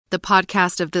The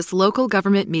podcast of this local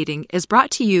government meeting is brought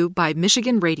to you by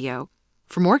Michigan Radio.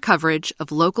 For more coverage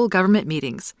of local government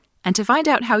meetings and to find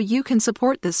out how you can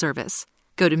support this service,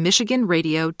 go to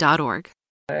michiganradio.org.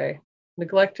 I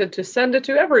neglected to send it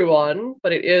to everyone,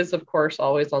 but it is, of course,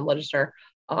 always on Legistar.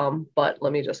 But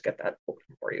let me just get that open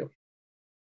for you.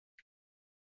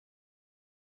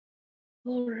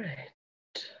 All right.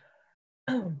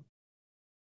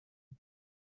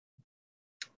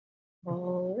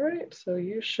 All right, so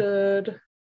you should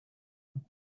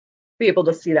be able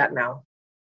to see that now.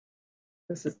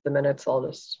 This is the minutes. I'll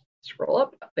just scroll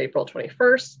up, April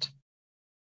 21st.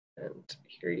 And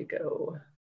here you go.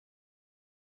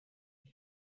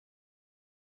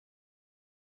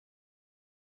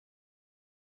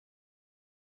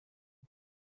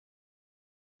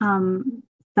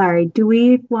 Sorry, do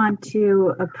we want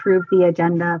to approve the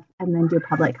agenda and then do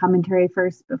public commentary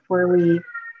first before we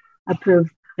approve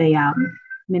the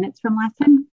minutes from last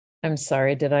time? I'm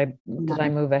sorry, did I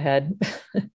move ahead?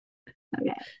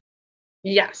 Okay.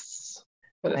 Yes,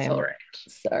 but it's all right.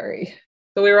 Sorry.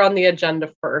 So we were on the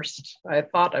agenda first. I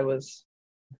thought I was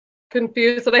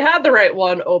confused that I had the right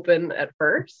one open at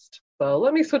first. So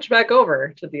let me switch back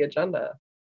over to the agenda.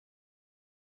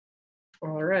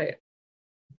 All right.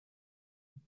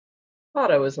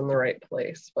 Thought I was in the right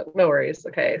place, but no worries.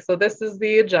 Okay, so this is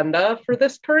the agenda for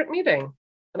this current meeting.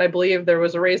 And I believe there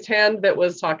was a raised hand that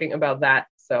was talking about that.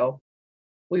 So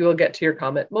we will get to your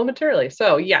comment momentarily.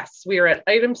 So yes, we are at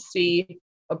item C,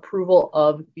 approval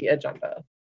of the agenda,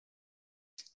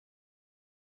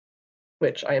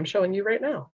 which I am showing you right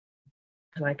now.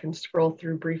 And I can scroll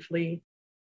through briefly.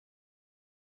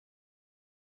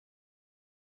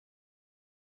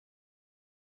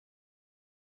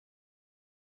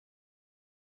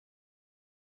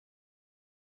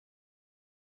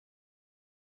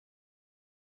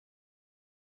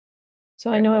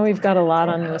 So I know we've got a lot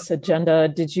on this agenda.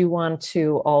 Did you want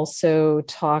to also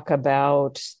talk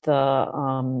about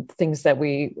the things that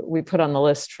we put on the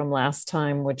list from last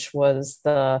time, which was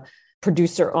the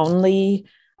producer only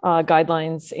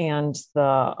guidelines and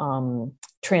the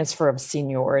transfer of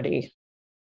seniority?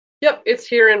 Yep, it's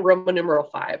here in Roman numeral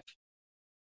 5.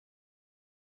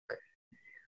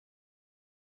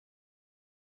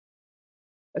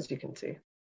 As you can see.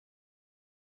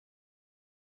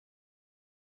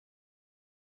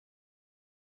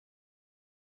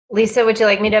 Lisa, would you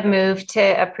like me to move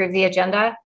to approve the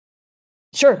agenda?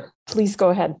 Sure, please go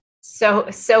ahead.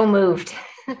 So moved.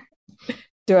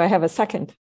 Do I have a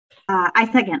second? I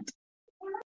second.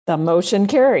 The motion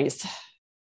carries.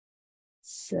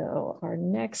 So our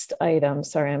next item,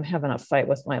 sorry, I'm having a fight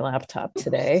with my laptop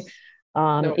today,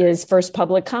 is first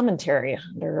public commentary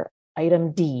under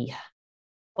item D.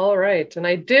 All right, and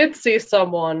I did see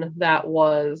someone that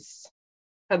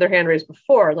had their hand raised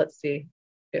before. Let's see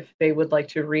if they would like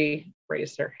to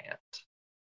raise their hand.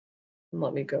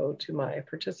 Let me go to my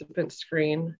participant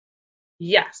screen.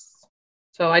 Yes.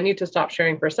 So I need to stop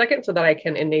sharing for a second so that I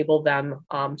can enable them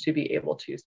to be able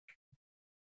to speak.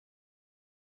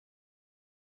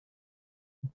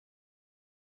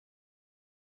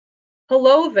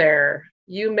 Hello there.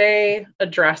 You may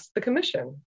address the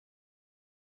commission.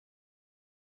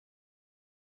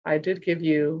 I did give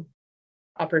you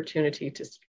opportunity to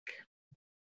speak.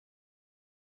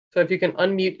 So if you can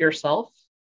unmute yourself.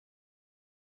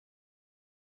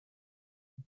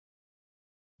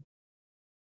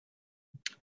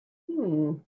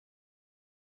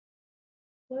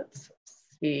 Let's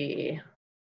see.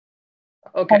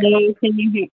 Okay. Hello, can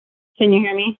you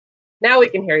hear me? Now we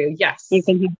can hear you. Yes. You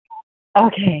can hear.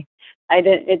 Okay.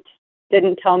 It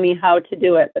didn't tell me how to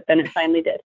do it, but then it finally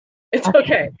did. It's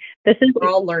okay. We're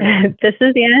all learning. This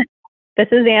is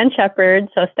Ann Shepard.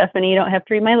 So Stephanie, you don't have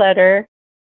to read my letter.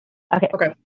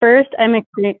 Okay. First, I'm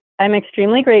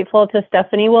extremely grateful to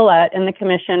Stephanie Willett and the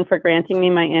Commission for granting me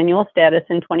my annual status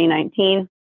in 2019.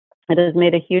 It has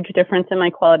made a huge difference in my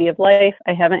quality of life.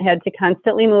 I haven't had to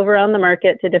constantly move around the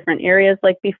market to different areas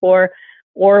like before,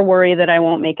 or worry that I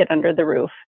won't make it under the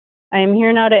roof. I am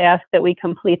here now to ask that we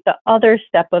complete the other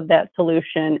step of that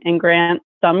solution and grant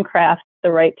some crafts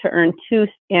the right to earn 2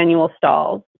 annual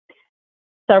stalls.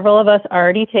 Several of us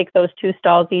already take those 2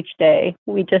 stalls each day.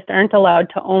 We just aren't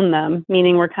allowed to own them,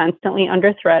 meaning we're constantly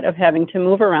under threat of having to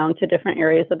move around to different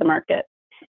areas of the market.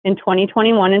 In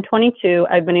 2021 and 22,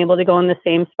 I've been able to go in the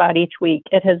same spot each week.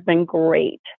 It has been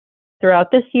great.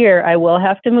 Throughout this year, I will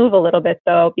have to move a little bit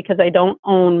though, because I don't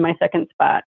own my second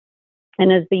spot.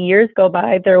 And as the years go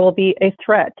by, there will be a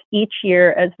threat each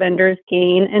year as vendors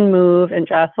gain and move and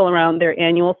jostle around their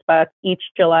annual spots each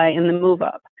July in the move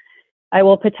up. I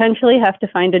will potentially have to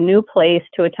find a new place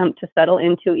to attempt to settle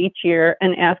into each year,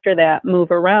 and after that,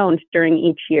 move around during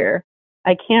each year.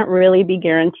 I can't really be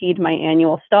guaranteed my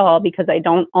annual stall because I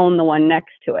don't own the one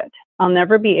next to it. I'll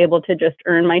never be able to just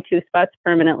earn my 2 spots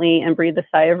permanently and breathe a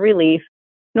sigh of relief,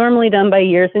 normally done by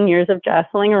years and years of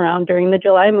jostling around during the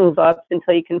July move-ups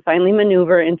until you can finally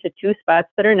maneuver into 2 spots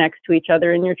that are next to each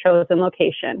other in your chosen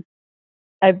location.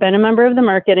 I've been a member of the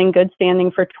market in good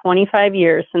standing for 25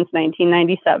 years since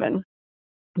 1997.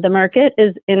 The market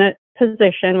is in a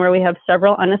position where we have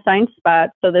several unassigned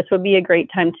spots, so this would be a great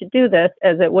time to do this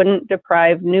as it wouldn't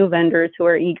deprive new vendors who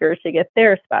are eager to get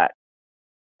their spot.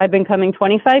 I've been coming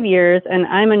 25 years and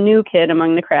I'm a new kid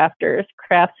among the crafters.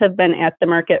 Crafts have been at the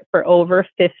market for over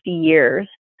 50 years.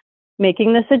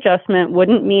 Making this adjustment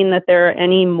wouldn't mean that there are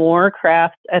any more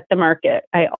crafts at the market.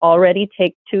 I already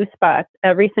take 2 spots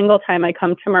every single time I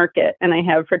come to market, and I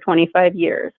have for 25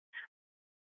 years.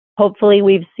 Hopefully,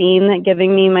 we've seen that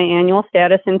giving me my annual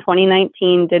status in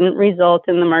 2019 didn't result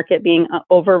in the market being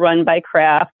overrun by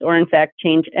crafts or in fact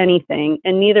change anything,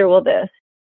 and neither will this.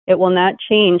 It will not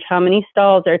change how many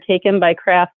stalls are taken by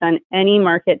crafts on any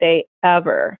market day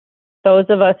ever. Those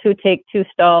of us who take 2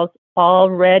 stalls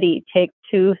already take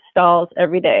 2 stalls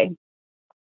every day.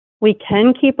 We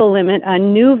can keep a limit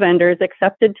on new vendors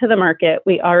accepted to the market.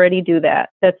 We already do that.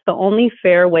 That's the only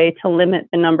fair way to limit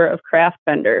the number of craft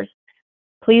vendors.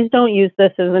 Please don't use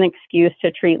this as an excuse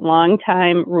to treat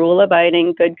long-time,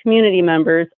 rule-abiding, good community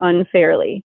members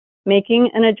unfairly. Making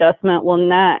an adjustment will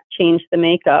not change the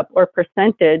makeup or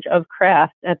percentage of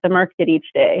crafts at the market each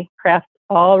day. Crafts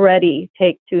already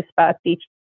take 2 spots each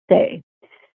day.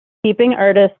 Keeping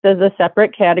artists as a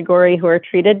separate category who are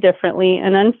treated differently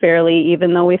and unfairly,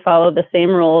 even though we follow the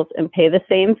same rules and pay the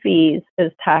same fees,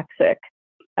 is toxic.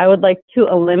 I would like to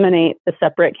eliminate the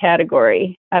separate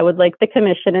category. I would like the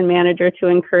commission and manager to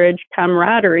encourage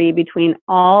camaraderie between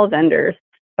all vendors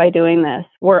by doing this.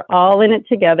 We're all in it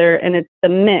together, and it's the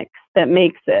mix that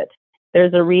makes it.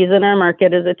 There's a reason our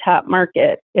market is a top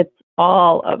market. It's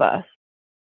all of us.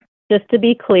 Just to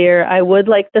be clear, I would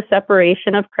like the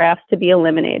separation of crafts to be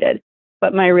eliminated,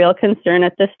 but my real concern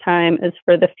at this time is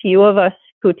for the few of us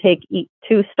who take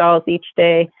 2 stalls each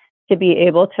day to be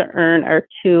able to earn our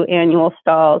 2 annual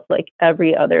stalls like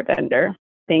every other vendor.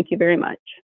 Thank you very much.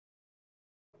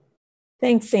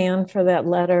 Thanks, Anne, for that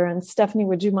letter. And Stephanie,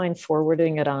 would you mind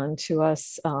forwarding it on to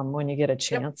us when you get a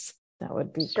chance? Yep. That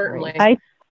would be certainly great.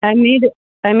 I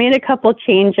made a couple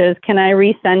changes. Can I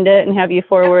resend it and have you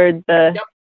forward the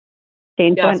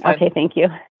change one? Okay, thank you.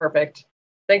 Perfect.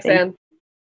 Thanks, Anne.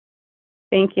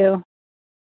 Thank you.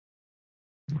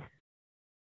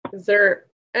 Is there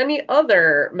any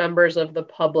other members of the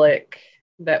public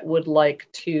that would like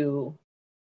to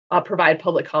provide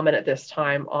public comment at this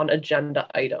time on agenda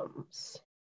items?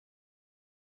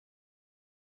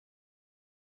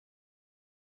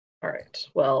 All right.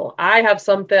 Well, I have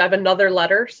another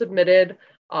letter submitted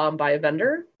by a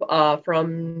vendor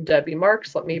from Debbie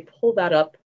Marks. Let me pull that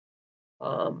up.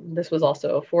 This was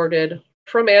also forwarded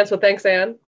from Anne, so thanks,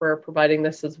 Anne, for providing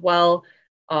this as well.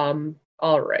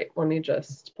 All right, let me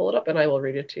just pull it up and I will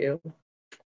read it to you.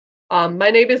 My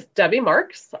name is Debbie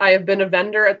Marks. I have been a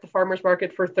vendor at the farmers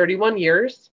market for 31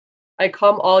 years. I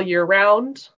come all year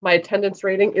round. My attendance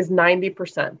rating is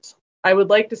 90%. I would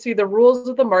like to see the rules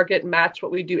of the market match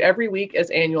what we do every week as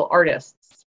annual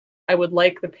artists. I would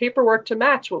like the paperwork to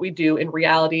match what we do in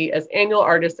reality as annual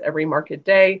artists every market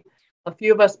day. A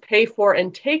few of us pay for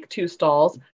and take 2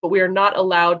 stalls, but we are not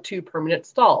allowed 2 permanent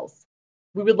stalls.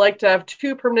 We would like to have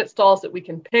 2 permanent stalls that we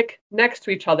can pick next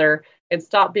to each other and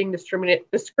stop being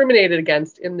discriminated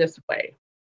against in this way.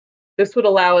 This would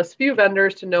allow us few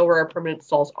vendors to know where our permanent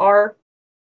stalls are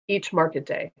each market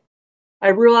day. I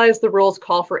realize the rules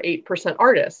call for 8%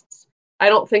 artists. I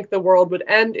don't think the world would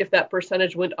end if that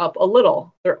percentage went up a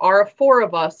little. There are 4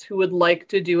 of us who would like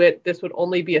to do it. This would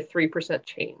only be a 3%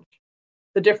 change.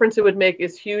 The difference it would make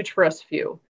is huge for us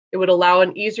few. It would allow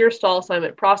an easier stall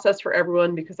assignment process for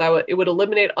everyone because it would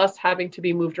eliminate us having to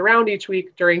be moved around each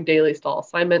week during daily stall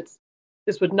assignments.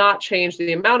 This would not change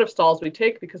the amount of stalls we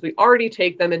take because we already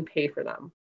take them and pay for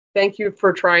them. Thank you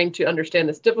for trying to understand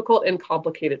this difficult and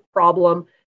complicated problem.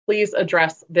 Please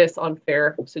address this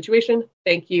unfair situation.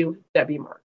 Thank you, Debbie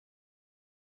Mark.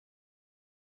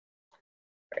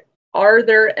 Right. Are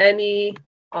there any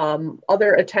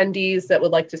other attendees that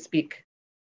would like to speak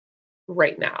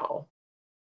right now?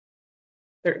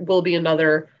 There will be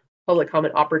another public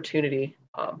comment opportunity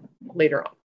later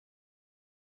on.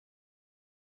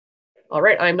 All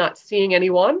right, I'm not seeing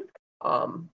anyone,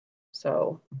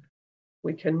 so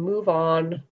we can move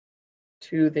on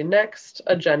to the next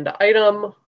agenda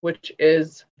item, which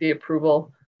is the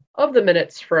approval of the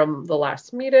minutes from the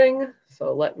last meeting.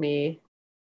 So let me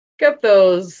get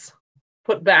those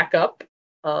put back up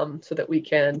so that we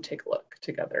can take a look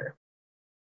together.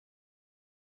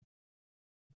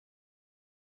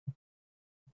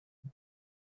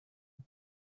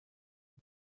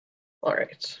 All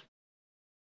right.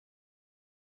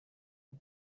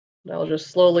 Now I'll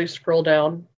just slowly scroll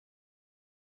down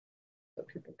so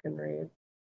people can read.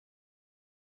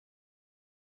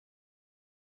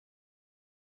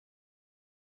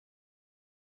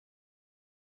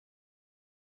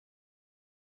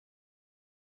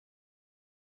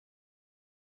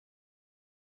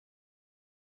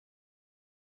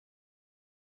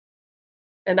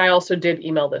 And I also did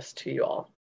email this to you all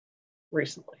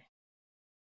recently.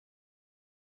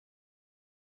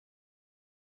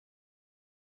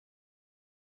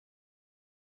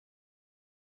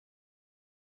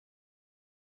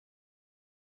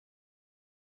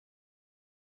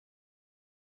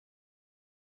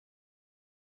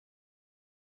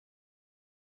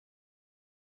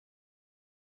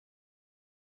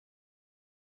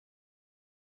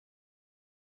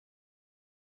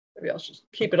 Maybe I'll just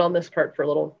keep it on this part for a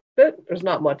little bit. There's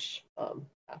not much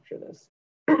after this.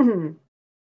 And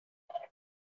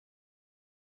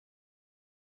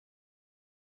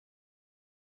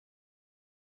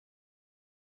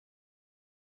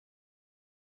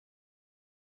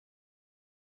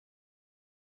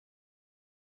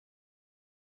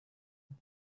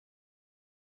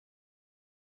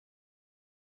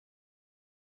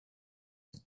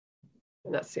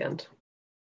that's the end.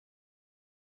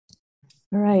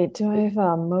 All right. Do I have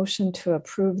a motion to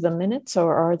approve the minutes,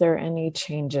 or are there any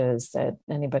changes that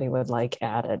anybody would like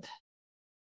added?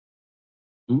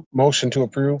 Motion to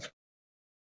approve.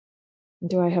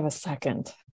 Do I have a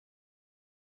second?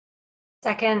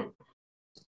 Second.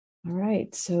 All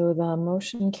right. So the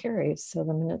motion carries. So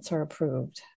the minutes are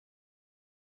approved.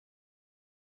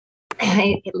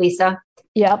 Lisa.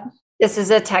 Yep. This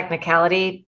is a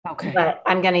technicality. Okay. But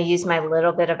I'm going to use my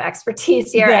little bit of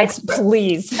expertise here. Yes,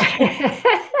 please.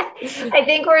 I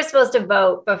think we're supposed to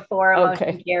vote before a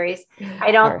motion carries.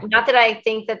 I don't, not that I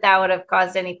think that would have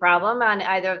caused any problem on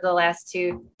either of the last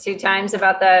two times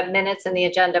about the minutes and the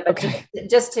agenda, but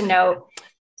just to note,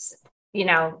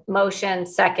 motion,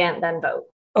 second, then vote.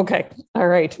 Okay. All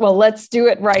right. Well, let's do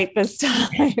it right this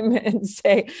time and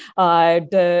say,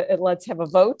 let's have a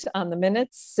vote on the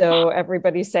minutes. So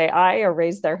everybody say aye or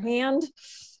raise their hand.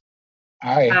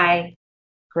 Aye. Aye.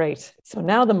 Great. So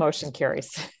now the motion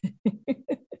carries.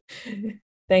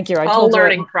 Thank you. I told you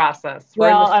learning process.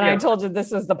 Well, and I told you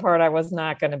this is the part I was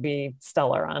not going to be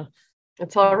stellar on.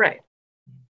 It's all right.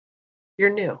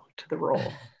 You're new to the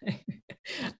role.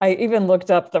 I even looked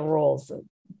up the rules.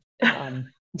 I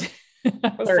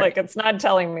was like, it's not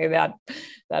telling me that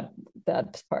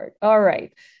part. All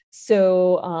right.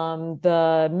 So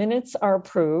the minutes are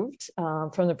approved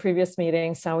from the previous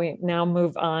meeting. So we now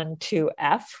move on to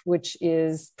F, which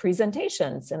is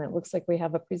presentations. And it looks like we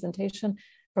have a presentation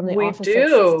from the Office of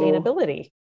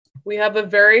Sustainability. We have a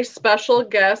very special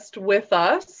guest with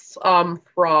us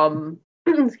from,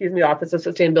 the Office of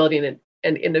Sustainability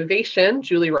and Innovation,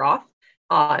 Julie Roth.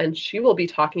 And she will be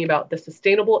talking about the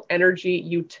sustainable energy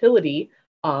utility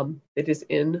that is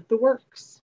in the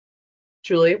works.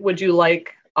 Julie, would you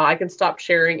like, I can stop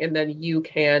sharing and then you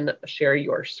can share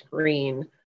your screen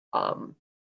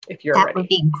if you're ready. That would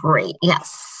be great,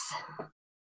 yes.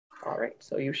 All right,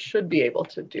 so you should be able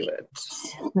to do it.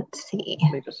 Let's see.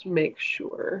 Let me just make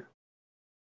sure.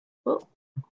 Oh,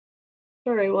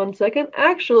 sorry, 1 second.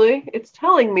 Actually, it's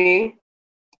telling me.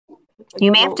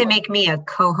 You may have to make me a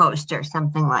co-host or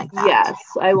something like that. Yes,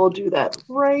 I will do that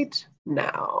right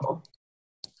now.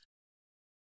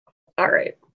 All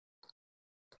right.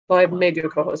 So I've made you a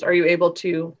co-host. Are you able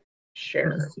to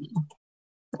share? Let's see.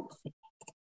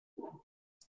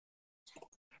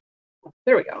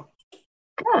 There we go.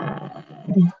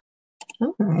 Good.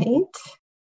 All right.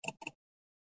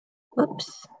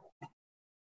 Whoops.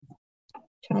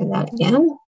 Try that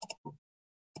again.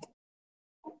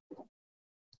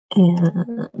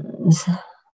 And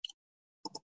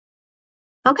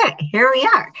okay, here we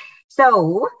are.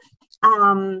 So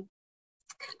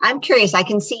I'm curious, I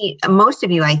can see most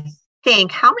of you, I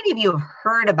think, how many of you have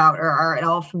heard about or are at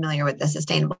all familiar with the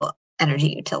Sustainable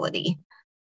Energy Utility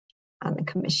on the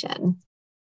Commission?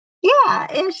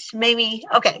 Yeah, ish, maybe.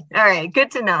 Okay, all right,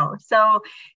 good to know. So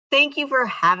thank you for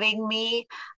having me.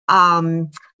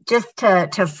 Just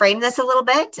to frame this a little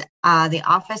bit, the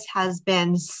office has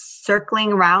been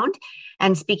circling around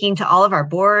and speaking to all of our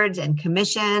boards and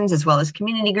commissions, as well as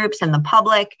community groups and the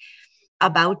public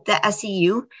about the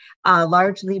SEU,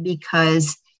 largely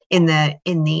because in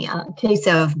the case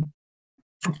of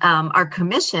our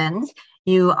commissions,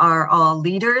 you are all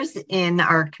leaders in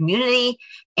our community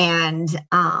and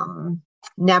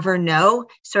never know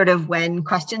sort of when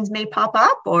questions may pop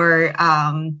up or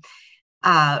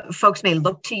folks may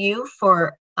look to you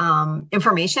for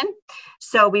information.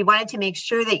 So we wanted to make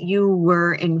sure that you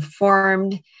were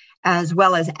informed as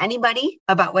well as anybody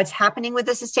about what's happening with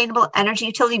the sustainable energy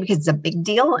utility, because it's a big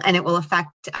deal and it will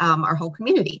affect our whole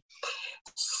community.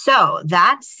 So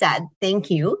that said,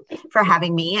 thank you for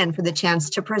having me and for the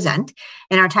chance to present.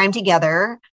 In our time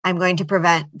together, I'm going to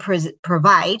provide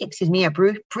a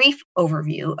brief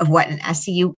overview of what an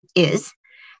SCU is,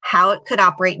 how it could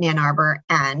operate in Ann Arbor,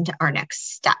 and our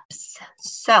next steps.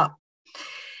 So,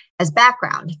 as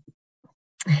background,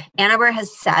 Ann Arbor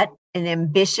has set an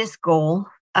ambitious goal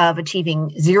of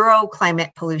achieving zero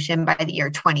climate pollution by the year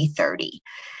 2030.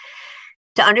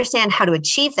 To understand how to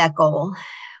achieve that goal,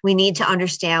 we need to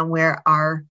understand where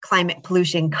our climate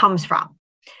pollution comes from.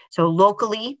 So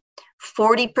locally,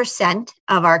 40%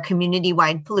 of our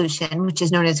community-wide pollution, which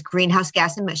is known as greenhouse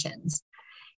gas emissions,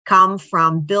 come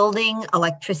from building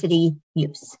electricity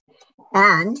use.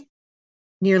 And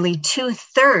nearly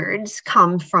 2/3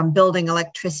 come from building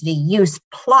electricity use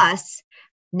plus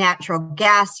natural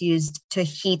gas used to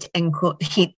heat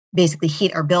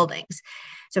our buildings.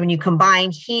 So when you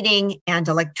combine heating and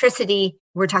electricity,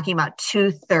 we're talking about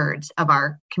 2/3 of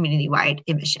our community-wide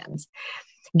emissions.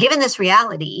 Given this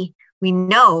reality, we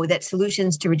know that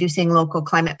solutions to reducing local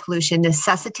climate pollution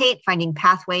necessitate finding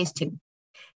pathways to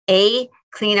A,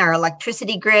 clean our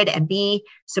electricity grid, and B,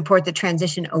 support the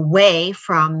transition away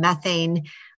from methane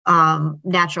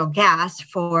natural gas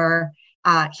for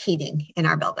heating in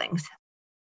our buildings.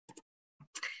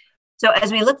 So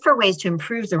as we look for ways to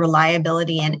improve the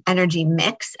reliability and energy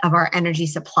mix of our energy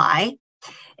supply,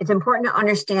 it's important to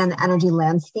understand the energy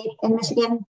landscape in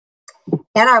Michigan.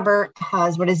 Ann Arbor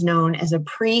has what is known as a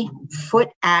pre-Foot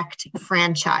Act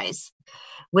franchise,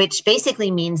 which basically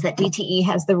means that DTE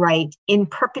has the right in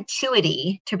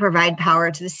perpetuity to provide power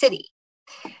to the city.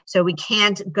 So we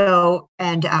can't go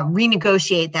and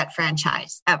renegotiate that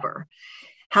franchise ever.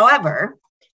 However,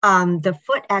 the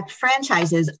Foot Act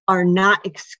franchises are not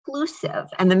exclusive,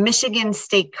 and the Michigan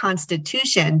State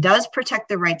Constitution does protect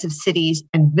the rights of cities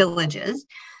and villages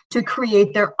to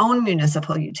create their own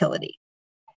municipal utility.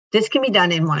 This can be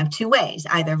done in one of two ways,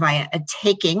 either via a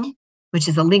taking, which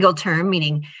is a legal term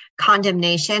meaning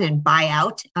condemnation and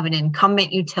buyout of an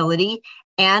incumbent utility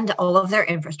and all of their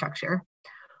infrastructure,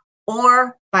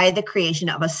 or by the creation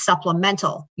of a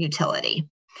supplemental utility.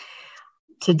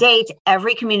 To date,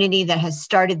 every community that has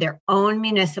started their own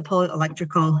municipal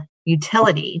electrical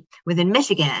utility within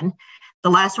Michigan, the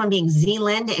last one being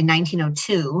Zeeland in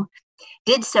 1902,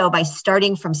 did so by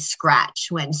starting from scratch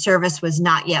when service was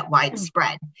not yet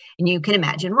widespread. And you can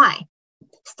imagine why.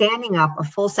 Standing up a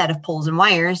full set of poles and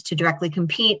wires to directly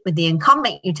compete with the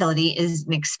incumbent utility is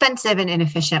an expensive and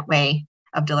inefficient way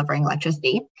of delivering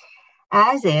electricity,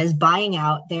 as is buying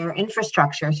out their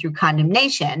infrastructure through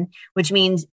condemnation, which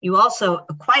means you also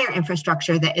acquire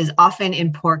infrastructure that is often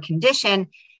in poor condition,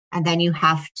 and then you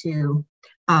have to,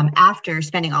 after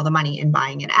spending all the money in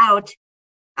buying it out,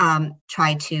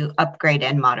 try to upgrade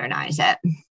and modernize it.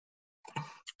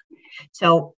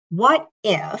 So what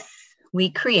if we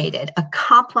created a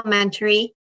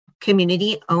complementary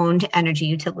community-owned energy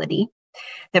utility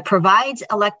that provides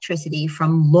electricity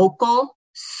from local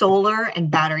solar and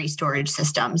battery storage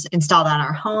systems installed on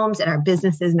our homes and our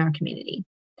businesses and our community?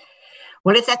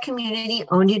 What if that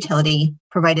community-owned utility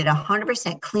provided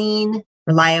 100% clean,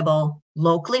 reliable,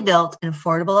 locally built, and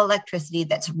affordable electricity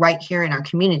that's right here in our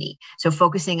community? So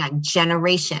focusing on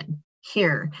generation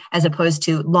here as opposed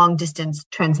to long-distance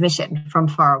transmission from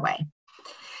far away.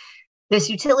 This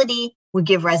utility would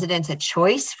give residents a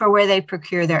choice for where they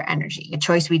procure their energy, a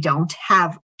choice we don't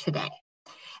have today.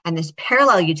 And this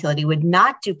parallel utility would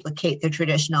not duplicate the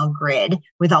traditional grid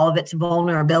with all of its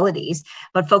vulnerabilities,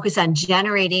 but focus on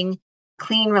generating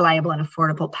clean, reliable, and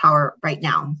affordable power right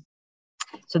now.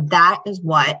 So that is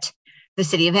what the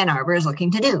city of Ann Arbor is looking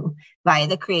to do via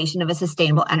the creation of a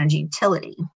sustainable energy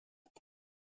utility.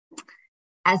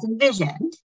 As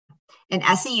envisioned, an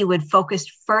SEU would focus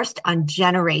first on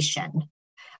generation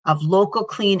of local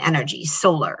clean energy,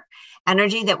 solar,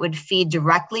 energy that would feed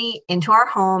directly into our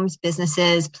homes,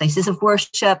 businesses, places of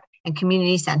worship, and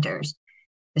community centers.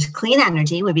 This clean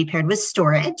energy would be paired with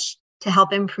storage to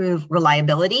help improve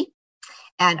reliability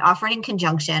and offered in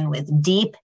conjunction with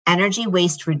deep energy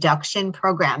waste reduction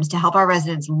programs to help our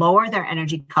residents lower their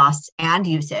energy costs and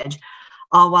usage,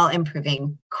 all while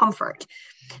improving comfort.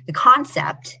 The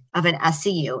concept of an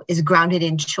SCU is grounded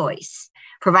in choice,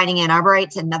 providing Ann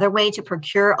Arborites another way to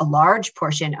procure a large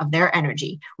portion of their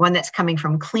energy, one that's coming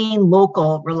from clean,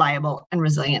 local, reliable, and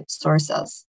resilient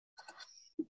sources.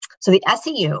 So the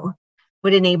SEU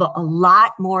would enable a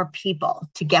lot more people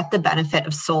to get the benefit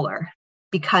of solar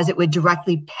because it would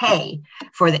directly pay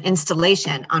for the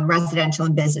installation on residential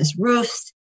and business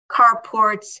roofs,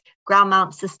 carports, ground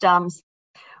mount systems.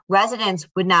 Residents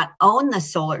would not own the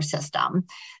solar system.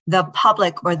 The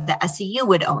public or the SEU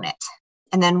would own it.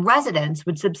 And then residents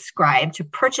would subscribe to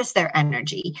purchase their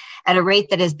energy at a rate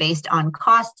that is based on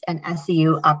costs and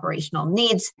SEU operational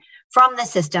needs from the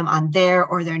system on their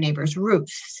or their neighbors'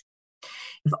 roofs.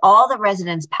 If all the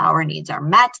residents' power needs are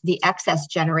met, the excess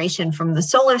generation from the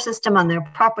solar system on their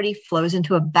property flows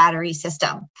into a battery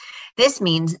system. This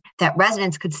means that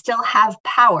residents could still have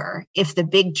power if the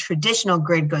big traditional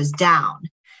grid goes down.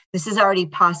 This is already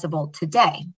possible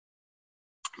today.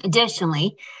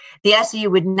 Additionally, the SEU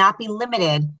would not be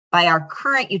limited by our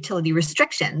current utility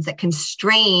restrictions that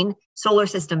constrain solar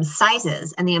system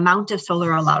sizes and the amount of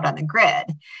solar allowed on the grid,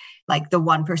 like the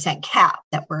 1% cap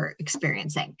that we're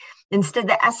experiencing. Instead,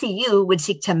 the SEU would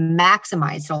seek to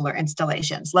maximize solar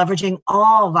installations, leveraging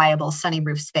all viable sunny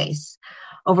roof space.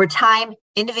 Over time,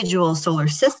 individual solar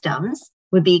systems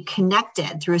would be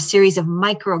connected through a series of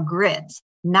microgrids,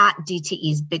 not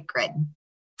DTE's big grid.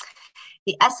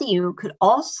 The SEU could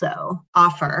also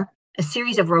offer a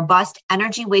series of robust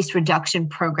energy waste reduction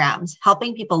programs,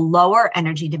 helping people lower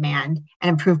energy demand and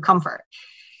improve comfort.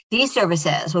 These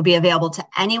services will be available to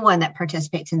anyone that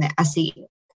participates in the SEU,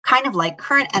 kind of like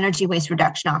current energy waste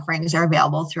reduction offerings are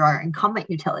available through our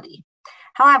incumbent utility.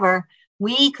 However,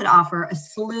 we could offer a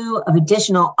slew of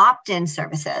additional opt-in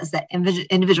services that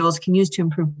individuals can use to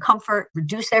improve comfort,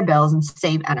 reduce their bills, and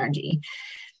save energy.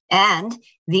 And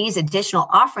these additional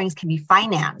offerings can be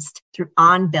financed through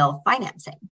on-bill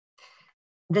financing.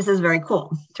 This is very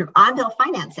cool. Through on-bill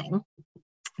financing,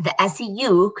 the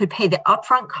SEU could pay the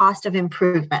upfront cost of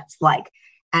improvements like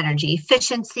energy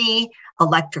efficiency,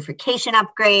 electrification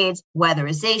upgrades,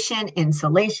 weatherization,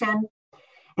 insulation,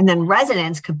 and then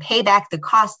residents could pay back the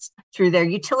costs through their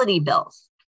utility bills.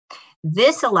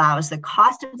 This allows the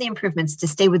cost of the improvements to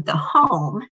stay with the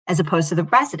home as opposed to the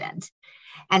resident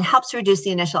and helps reduce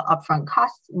the initial upfront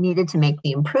costs needed to make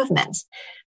the improvements.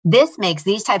 This makes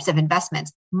these types of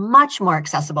investments much more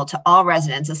accessible to all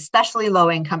residents, especially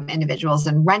low-income individuals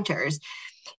and renters,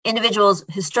 individuals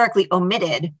historically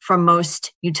omitted from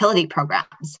most utility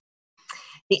programs.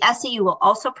 The SEU will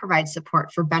also provide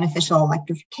support for beneficial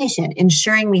electrification,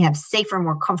 ensuring we have safer,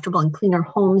 more comfortable, and cleaner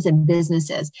homes and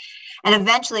businesses, and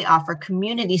eventually offer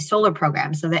community solar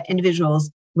programs so that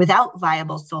individuals without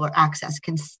viable solar access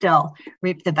can still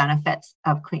reap the benefits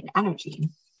of clean energy.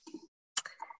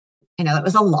 I know that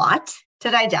was a lot to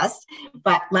digest,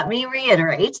 but let me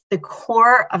reiterate the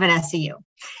core of an SEU.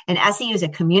 An SEU is a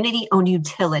community-owned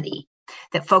utility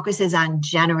that focuses on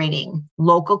generating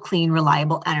local, clean,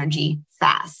 reliable energy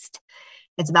fast.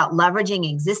 It's about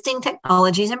leveraging existing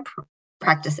technologies and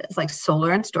practices like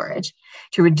solar and storage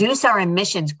to reduce our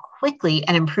emissions quickly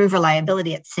and improve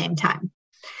reliability at the same time.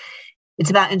 It's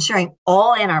about ensuring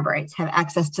all Ann Arborites have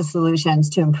access to solutions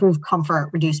to improve comfort,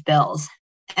 reduce bills,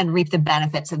 and reap the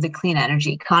benefits of the clean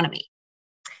energy economy.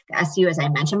 The SEU, as I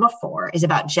mentioned before, is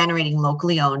about generating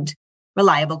locally owned,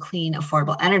 reliable, clean,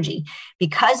 affordable energy.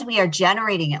 Because we are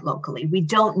generating it locally, we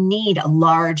don't need a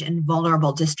large and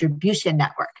vulnerable distribution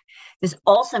network. This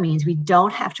also means we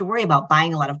don't have to worry about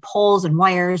buying a lot of poles and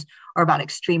wires or about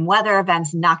extreme weather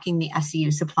events knocking the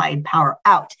SEU supplied power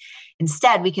out.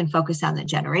 Instead, we can focus on the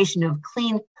generation of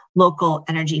clean, local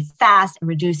energy fast and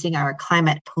reducing our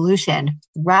climate pollution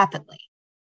rapidly.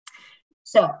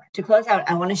 So to close out,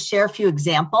 I want to share a few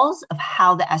examples of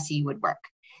how the SEU would work.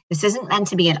 This isn't meant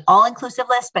to be an all-inclusive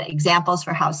list, but examples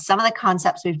for how some of the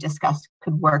concepts we've discussed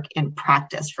could work in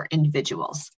practice for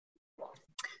individuals.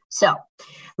 So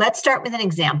let's start with an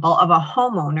example of a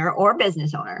homeowner or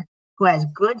business owner who has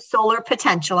good solar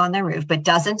potential on their roof, but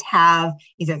doesn't have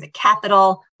either the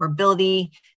capital or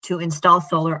ability to install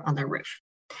solar on their roof.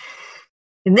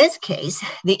 In this case,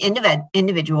 the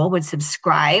individual would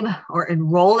subscribe or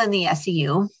enroll in the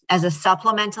SEU as a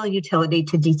supplemental utility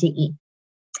to DTE.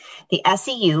 The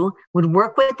SEU would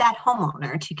work with that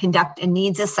homeowner to conduct a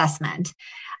needs assessment,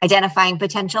 identifying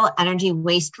potential energy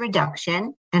waste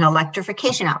reduction and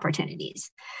electrification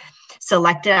opportunities.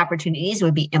 Selected opportunities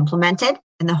would be implemented,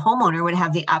 and the homeowner would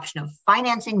have the option of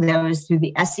financing those through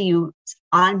the SEU's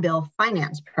on-bill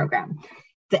finance program.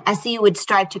 The SEU would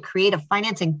strive to create a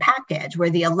financing package where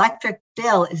the electric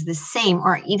bill is the same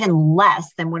or even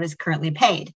less than what is currently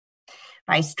paid.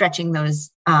 by stretching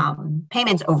those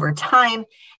payments over time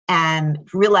and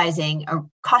realizing a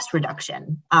cost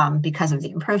reduction because of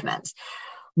the improvements.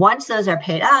 Once those are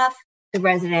paid off, the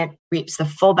resident reaps the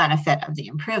full benefit of the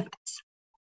improvements.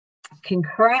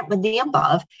 Concurrent with the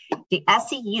above, the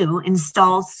SEU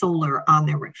installs solar on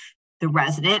their roof. The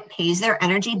resident pays their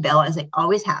energy bill as they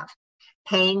always have,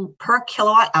 paying per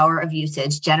kilowatt hour of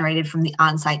usage generated from the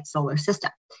on-site solar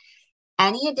system.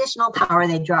 Any additional power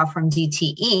they draw from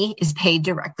DTE is paid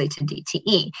directly to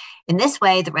DTE. In this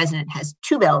way, the resident has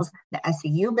two bills, the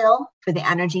SEU bill for the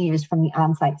energy used from the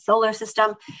on-site solar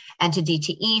system and to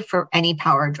DTE for any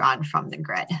power drawn from the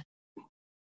grid.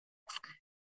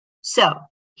 So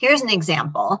here's an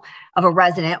example of a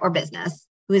resident or business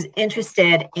who is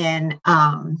interested in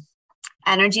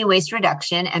energy waste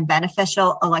reduction and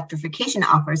beneficial electrification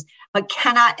offers, but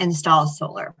cannot install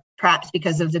solar, perhaps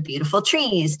because of the beautiful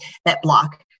trees that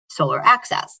block solar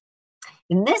access.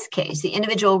 In this case, the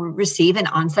individual will receive an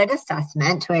on-site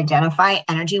assessment to identify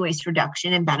energy waste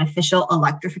reduction and beneficial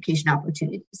electrification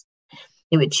opportunities.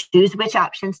 They would choose which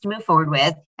options to move forward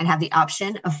with and have the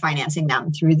option of financing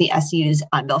them through the SEU's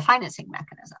on-bill financing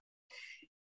mechanism.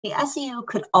 The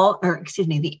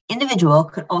the individual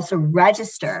could also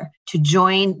register to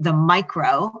join the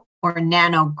micro or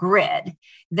nano grid,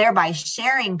 thereby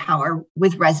sharing power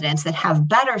with residents that have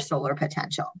better solar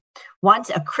potential.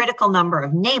 Once a critical number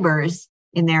of neighbors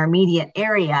in their immediate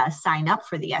area sign up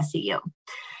for the SEU.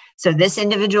 So this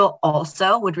individual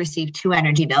also would receive two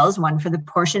energy bills, one for the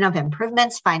portion of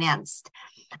improvements financed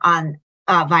via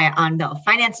on-bill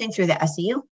financing through the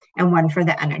SEU, and one for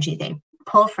the energy they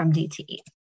pull from DTE.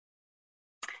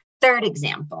 Third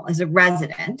example is a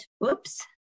resident. Whoops,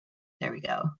 there we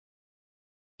go.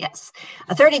 Yes,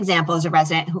 a third example is a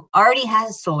resident who already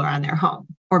has solar on their home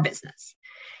or business.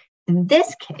 In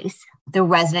this case, the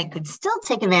resident could still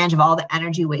take advantage of all the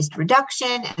energy waste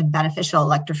reduction and beneficial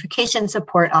electrification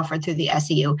support offered through the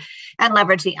SEU and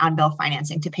leverage the on-bill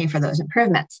financing to pay for those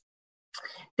improvements.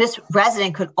 This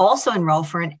resident could also enroll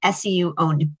for an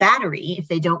SEU-owned battery if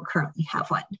they don't currently have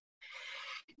one.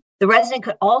 The resident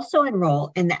could also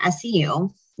enroll in the SEU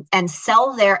and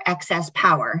sell their excess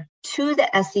power to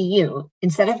the SEU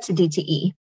instead of to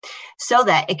DTE so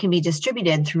that it can be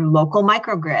distributed through local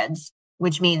microgrids,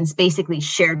 which means basically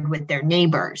shared with their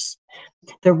neighbors.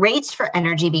 The rates for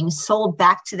energy being sold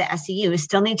back to the SEU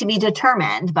still need to be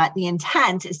determined, but the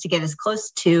intent is to get as close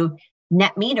to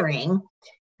net metering,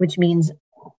 which means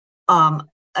a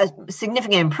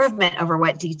significant improvement over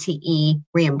what DTE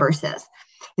reimburses.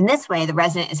 In this way, the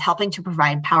resident is helping to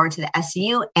provide power to the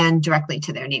SEU and directly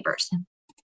to their neighbors.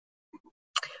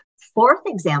 Fourth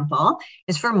example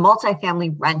is for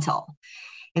multifamily rental.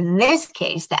 In this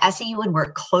case, the SEU would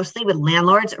work closely with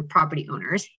landlords or property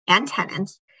owners and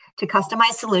tenants to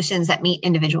customize solutions that meet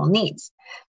individual needs.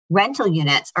 Rental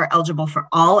units are eligible for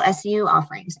all SEU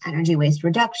offerings: energy waste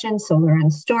reduction, solar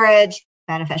and storage,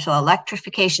 beneficial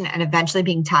electrification, and eventually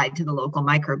being tied to the local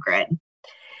microgrid.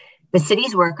 The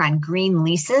cities work on green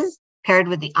leases paired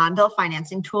with the on-bill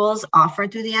financing tools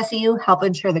offered through the SEU help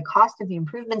ensure the cost of the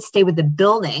improvements stay with the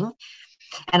building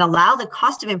and allow the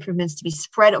cost of improvements to be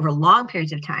spread over long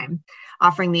periods of time,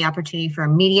 offering the opportunity for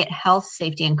immediate health,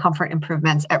 safety, and comfort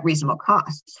improvements at reasonable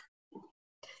costs.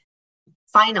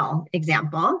 Final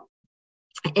example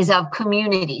is of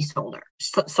community solar.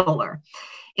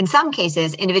 In some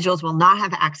cases, individuals will not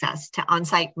have access to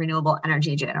on-site renewable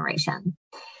energy generation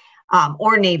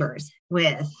or neighbors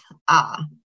with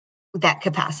that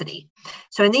capacity.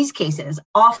 So in these cases,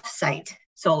 off-site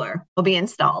solar will be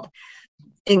installed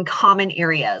in common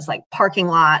areas like parking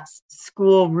lots,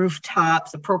 school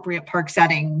rooftops, appropriate park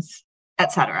settings,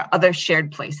 etc., other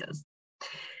shared places.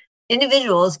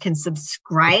 Individuals can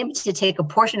subscribe to take a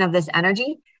portion of this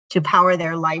energy to power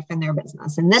their life and their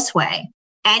business. In this way,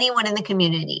 anyone in the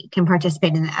community can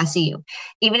participate in the SEU,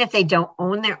 even if they don't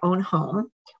own their own home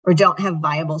or don't have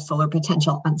viable solar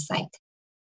potential on site.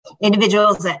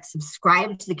 Individuals that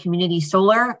subscribe to the community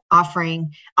solar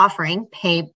offering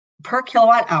pay per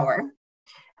kilowatt hour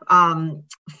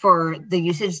for the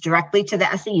usage directly to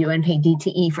the SEU and pay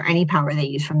DTE for any power they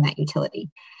use from that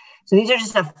utility. So these are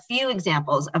just a few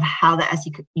examples of how the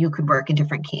SEU could work in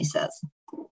different cases.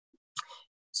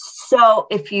 So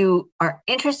if you are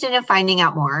interested in finding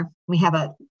out more, we have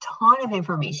a ton of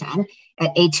information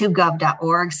at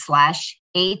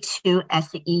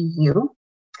a2gov.org/A2SEU.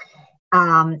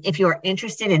 If you are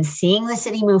interested in seeing the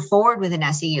city move forward with an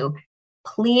SEU,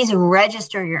 please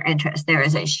register your interest. There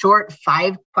is a short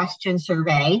 5-question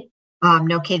survey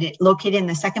located in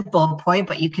the second bullet point,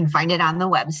 but you can find it on the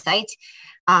website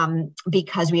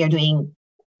because we are doing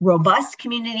robust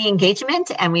community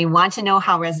engagement, and we want to know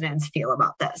how residents feel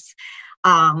about this.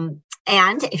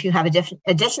 And if you have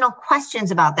additional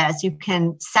questions about this, you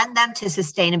can send them to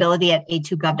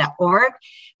sustainability@a2gov.org.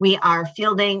 We are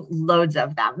fielding loads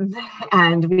of them,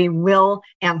 and we will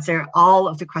answer all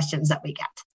of the questions that we get.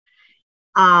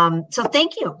 So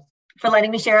thank you for letting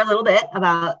me share a little bit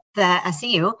about the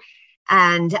SEU.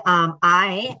 And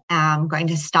I am going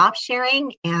to stop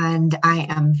sharing, and I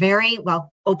am very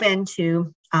open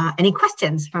to any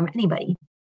questions from anybody.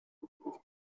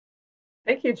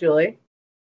 Thank you, Julie.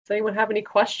 Does anyone have any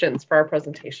questions for our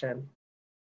presentation?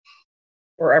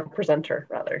 Or our presenter,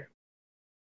 rather?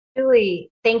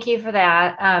 Julie, thank you for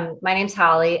that. My name's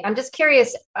Holly. I'm just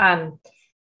curious, are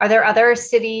there other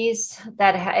cities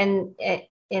that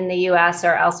in the US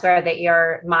or elsewhere that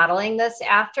you're modeling this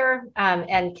after?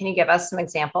 And can you give us some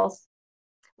examples?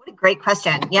 What a great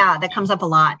question. Yeah, that comes up a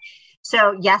lot.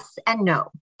 So yes and no.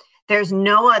 There's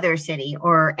no other city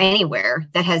or anywhere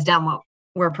that has done what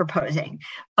we're proposing,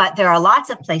 but there are lots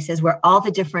of places where all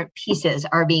the different pieces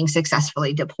are being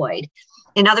successfully deployed.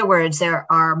 In other words, there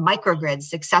are microgrids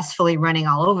successfully running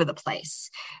all over the place.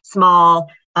 Small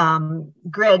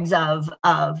grids of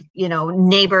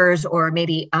neighbors, or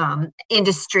maybe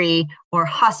industry or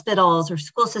hospitals or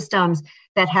school systems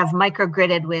that have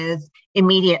microgridded with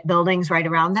immediate buildings right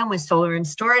around them with solar and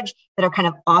storage that are kind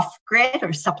of off grid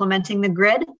or supplementing the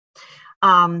grid.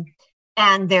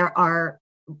 And there are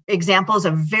examples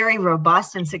of very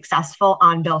robust and successful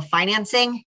on-bill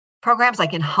financing programs,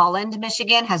 like in Holland,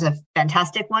 Michigan has a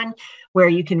fantastic one where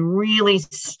you can really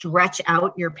stretch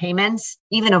out your payments,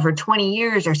 even over 20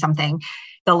 years or something,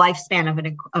 the lifespan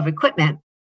of equipment,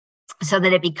 so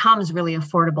that it becomes really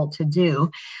affordable to do.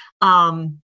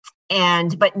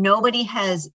 But nobody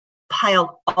has piled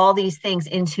all these things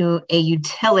into a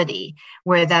utility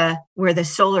where the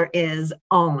solar is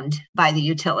owned by the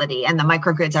utility and the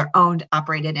microgrids are owned,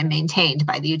 operated, and maintained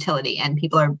by the utility, and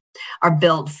people are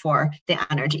billed for the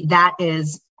energy. That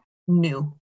is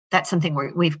new. That's something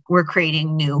we're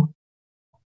creating new.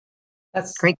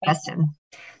 That's a great question.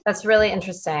 That's really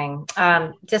interesting.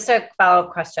 Just a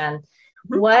follow-up question.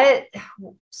 Mm-hmm. What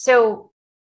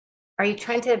are you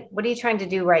trying to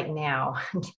do right now?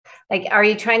 Like, are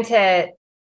you trying to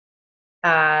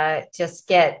just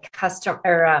get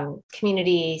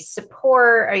community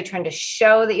support? Are you trying to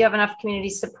show that you have enough community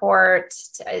support?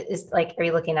 Are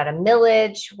you looking at a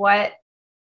millage?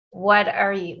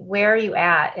 Where are you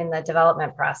at in the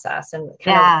development process? And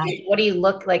what do you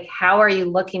look like? How are you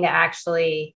looking to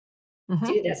actually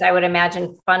do this? I would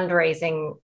imagine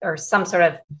fundraising or some sort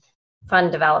of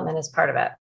fund development is part of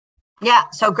it. Yeah,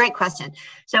 so great question.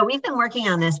 So we've been working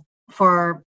on this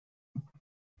for,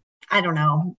 I don't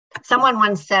know, someone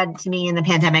once said to me in the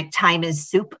pandemic, time is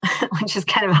soup, which is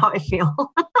kind of how I feel.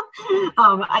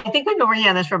 I think we've been working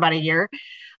on this for about a year.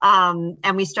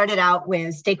 And we started out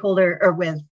with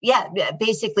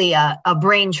basically a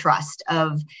brain trust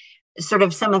of sort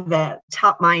of some of the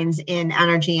top minds in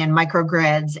energy and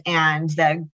microgrids and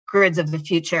the grids of the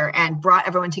future, and brought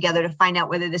everyone together to find out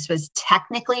whether this was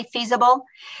technically feasible,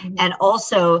 and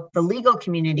also the legal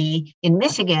community in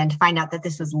Michigan to find out that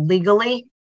this was legally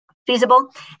feasible.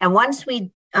 And once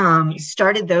we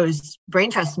started those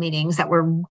brain trust meetings that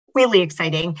were really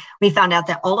exciting, we found out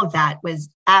that all of that was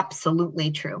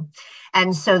absolutely true.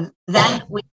 And so then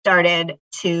we started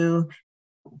to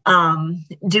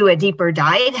do a deeper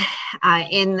dive.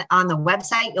 On the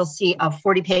website, you'll see a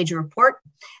 40-page report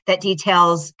that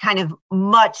details kind of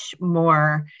much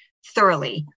more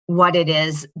thoroughly what it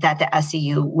is that the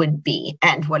SEU would be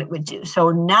and what it would do.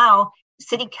 So now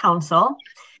City Council,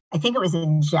 I think it was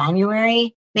in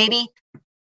January, maybe,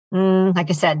 like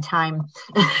I said, time,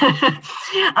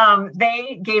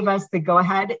 they gave us the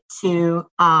go-ahead to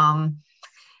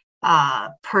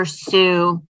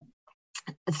pursue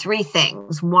three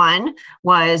things. One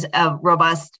was a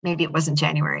robust, maybe it wasn't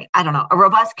January, I don't know, a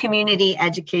robust community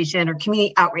education or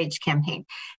community outreach campaign.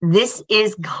 This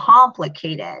is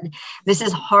complicated. This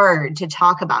is hard to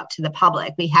talk about to the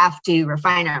public. We have to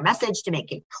refine our message to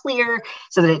make it clear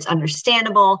so that it's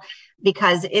understandable,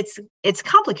 because it's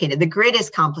complicated. The grid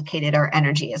is complicated. Our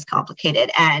energy is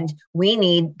complicated. And we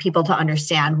need people to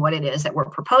understand what it is that we're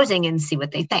proposing and see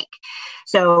what they think.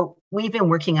 So we've been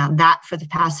working on that for the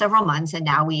past several months, and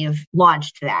now we have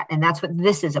launched that. And that's what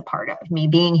this is a part of, me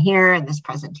being here in this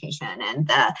presentation and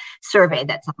the survey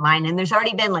that's online. And there's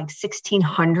already been like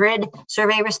 1,600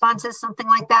 survey responses, something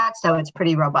like that. So it's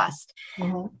pretty robust.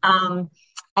 Mm-hmm.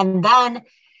 And then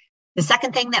the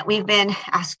second thing that we've been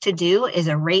asked to do is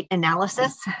a rate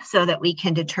analysis so that we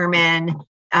can determine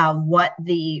what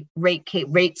the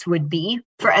rates would be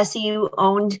for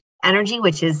SEU-owned energy,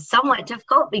 which is somewhat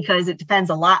difficult because it depends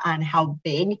a lot on how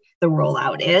big the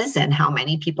rollout is and how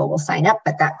many people will sign up,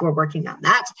 but that we're working on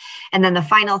that. And then the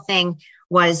final thing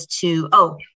was two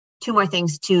more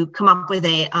things, to come up with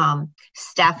a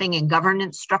staffing and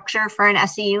governance structure for an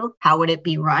SEU. How would it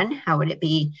be run? How would it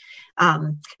be?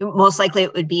 Most likely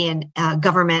it would be in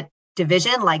government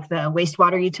division like the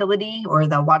wastewater utility or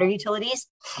the water utilities,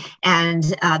 and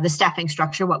the staffing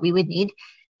structure, what we would need.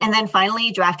 And then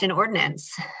finally, draft an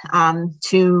ordinance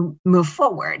to move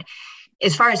forward.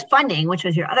 As far as funding, which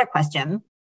was your other question,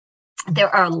 there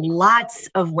are lots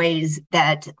of ways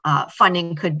that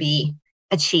funding could be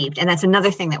achieved. And that's another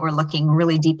thing that we're looking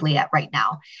really deeply at right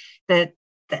now. The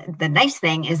nice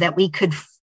thing is that we could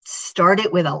start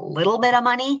it with a little bit of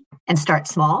money and start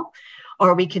small,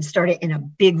 or we could start it in a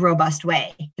big, robust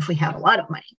way if we have a lot of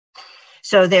money.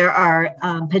 So there are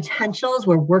potentials.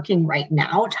 We're working right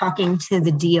now, talking to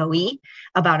the DOE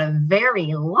about a very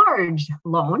large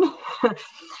loan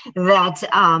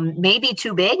that may be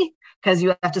too big because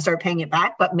you have to start paying it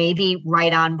back, but maybe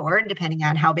right on board, depending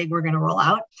on how big we're going to roll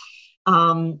out.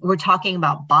 We're talking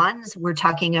about bonds. We're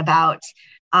talking about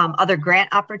other grant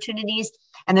opportunities.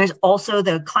 And there's also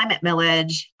the climate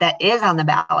millage that is on the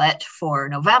ballot for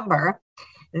November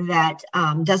that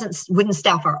wouldn't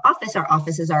staff our office. Our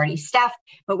office is already staffed,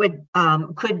 but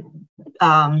could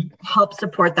help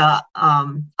support the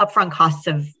upfront costs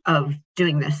of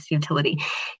doing this utility,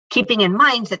 keeping in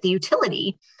mind that the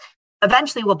utility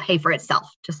eventually will pay for itself,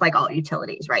 just like all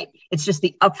utilities, right? It's just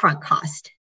the upfront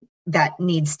cost that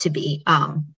needs to be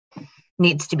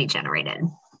generated.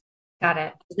 Got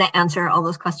it. Does that answer all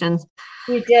those questions?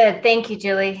 You did. Thank you,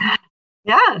 Julie.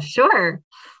 Yeah, sure.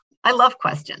 I love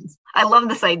questions. I love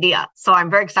this idea. So I'm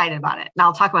very excited about it. And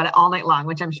I'll talk about it all night long,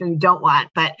 which I'm sure you don't want,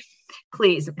 but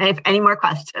please, if any more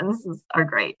questions are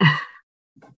great.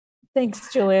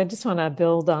 Thanks, Julie. I just want to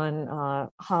build on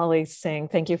Holly saying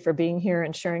thank you for being here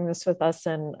and sharing this with us,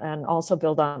 and also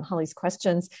build on Holly's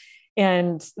questions.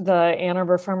 And the Ann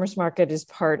Arbor Farmers Market is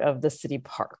part of the city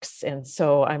parks. And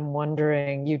so I'm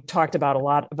wondering, you talked about a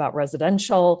lot about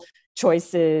residential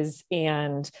choices,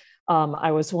 and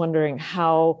I was wondering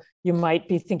how you might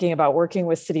be thinking about working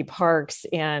with city parks.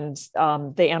 And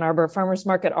the Ann Arbor Farmers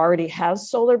Market already has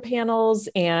solar panels,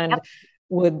 and yep,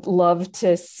 would love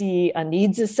to see a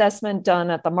needs assessment done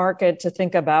at the market to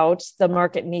think about the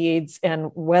market needs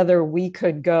and whether we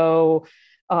could go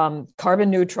carbon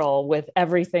neutral with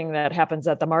everything that happens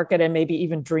at the market, and maybe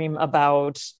even dream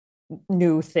about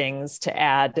new things to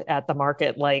add at the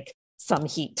market, like some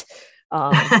heat.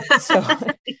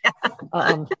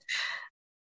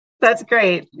 That's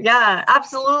great. Yeah,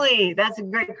 absolutely. That's a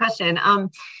great question.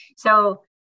 So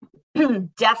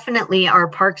definitely our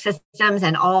park systems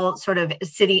and all sort of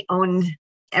city-owned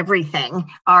everything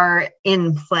are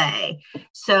in play.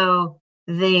 So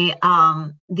the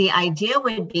idea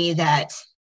would be that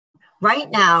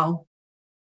right now,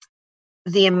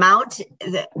 the amount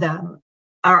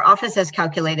our office has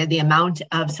calculated the amount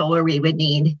of solar we would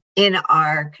need in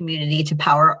our community to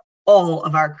power all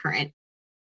of our current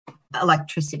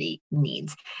electricity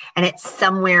needs. And it's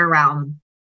somewhere around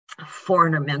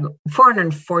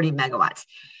 440 megawatts.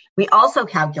 We also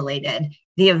calculated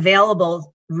the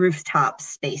available rooftop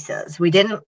spaces. We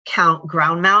didn't count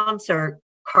ground mounts or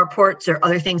carports or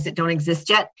other things that don't exist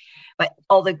yet, but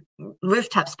all the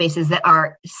rooftop spaces that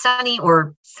are sunny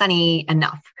or sunny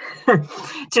enough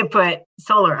to put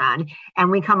solar on. And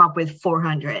we come up with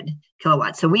 400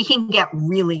 kilowatts. So we can get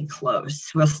really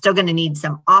close. We're still going to need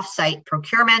some offsite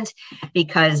procurement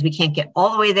because we can't get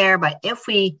all the way there. But if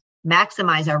we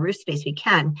maximize our roof space, we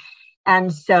can.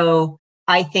 And so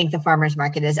I think the farmers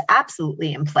market is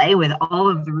absolutely in play with all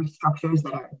of the roof structures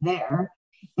that are there.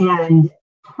 And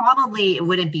probably it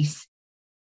wouldn't be,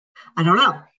 I don't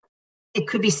know. It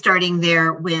could be starting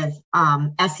there with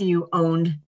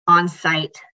SEU-owned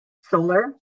on-site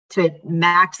solar to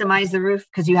maximize the roof,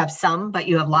 because you have some, but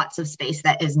you have lots of space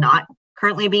that is not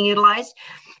currently being utilized.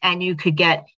 And you could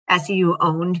get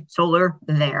SEU-owned solar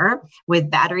there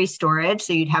with battery storage,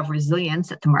 so you'd have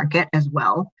resilience at the market as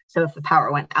well. So if the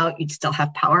power went out, you'd still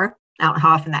have power. I don't know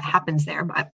how often that happens there,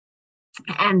 but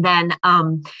and then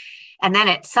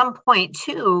at some point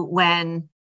too, when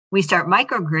we start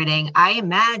microgridding, I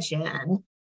imagine,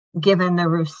 given the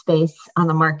roof space on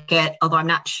the market, although I'm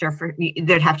not sure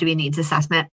there'd have to be a needs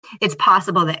assessment, it's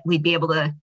possible that we'd be able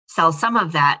to sell some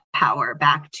of that power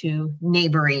back to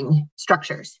neighboring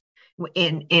structures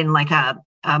in like a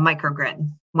microgrid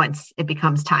once it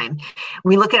becomes time.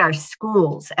 We look at our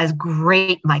schools as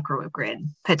great microgrid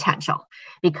potential,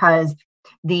 because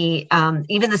even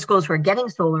the schools who are getting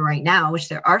solar right now, which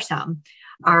there are some,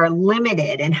 are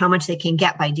limited in how much they can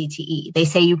get by DTE. They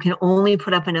say you can only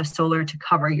put up enough solar to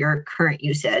cover your current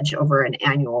usage over an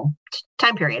annual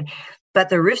time period. But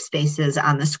the roof spaces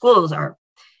on the schools are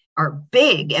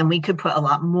big, and we could put a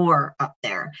lot more up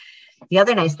there. The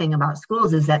other nice thing about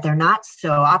schools is that they're not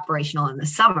so operational in the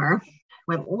summer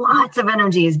when lots of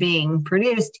energy is being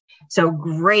produced. So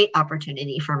great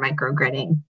opportunity for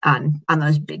microgridding on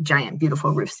those big, giant,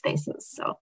 beautiful roof spaces.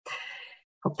 So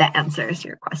hope that answers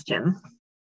your question.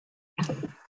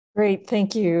 Great,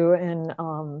 thank you. And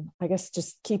I guess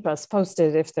just keep us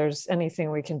posted if there's anything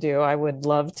we can do. I would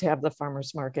love to have the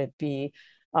farmers market be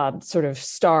sort of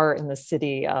star in the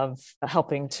city of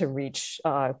helping to reach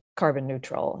carbon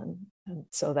neutral. And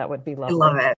so that would be lovely. I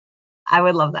love it. I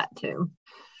would love that too.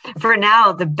 For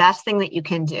now, the best thing that you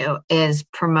can do is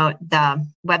promote the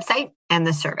website and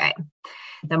the survey.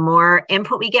 The more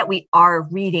input we get, we are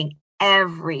reading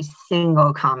every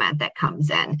single comment that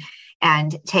comes in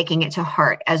and taking it to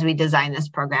heart as we design this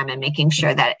program and making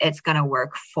sure that it's going to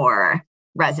work for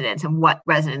residents and what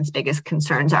residents' biggest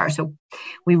concerns are. So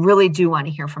we really do want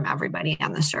to hear from everybody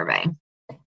on the survey.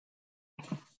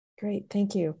 Great,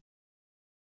 thank you.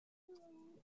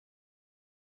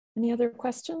 Any other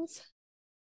questions?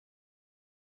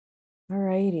 All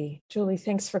righty, Julie,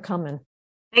 thanks for coming.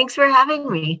 Thanks for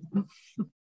having me.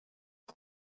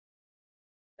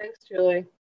 Thanks, Julie.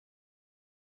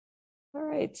 All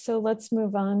right, so let's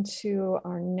move on to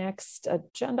our next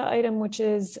agenda item, which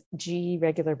is G,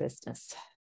 regular business.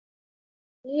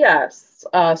 Yes,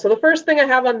 so the first thing I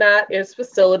have on that is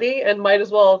facility, and might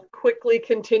as well quickly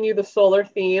continue the solar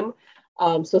theme.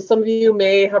 So some of you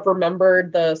may have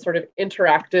remembered the sort of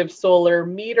interactive solar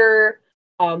meter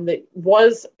that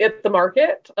was at the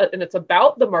market, and it's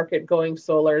about the market going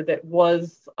solar, that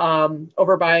was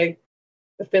over by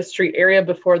the 5th Street area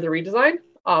before the redesign.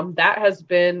 That has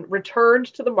been returned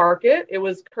to the market. It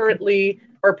was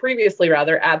previously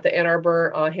at the Ann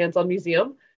Arbor Hands-On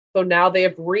Museum. So now they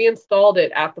have reinstalled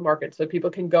it at the market, so people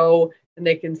can go and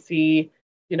they can see,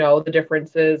 the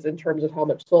differences in terms of how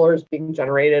much solar is being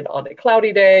generated on a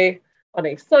cloudy day, on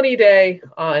a sunny day,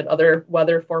 and other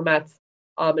weather formats.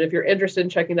 And if you're interested in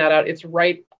checking that out, it's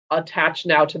right attached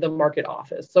now to the market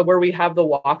office. So where we have the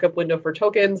walk-up window for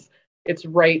tokens, it's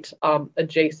right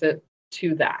adjacent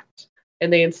to that.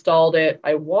 And they installed it,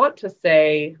 I want to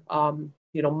say,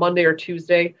 Monday or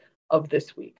Tuesday of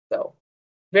this week. So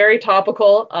very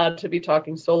topical to be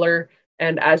talking solar.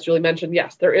 And as Julie mentioned,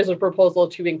 yes, there is a proposal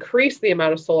to increase the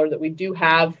amount of solar that we do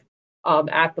have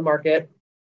at the market.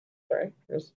 Sorry,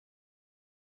 there's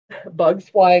bugs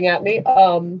flying at me.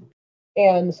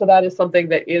 And so that is something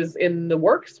that is in the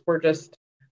works. We're just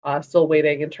still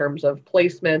waiting in terms of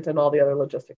placement and all the other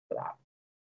logistics for that.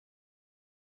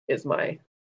 Is my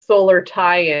solar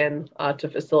tie-in to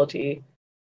facility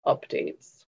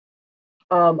updates.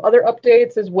 Other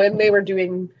updates is when they were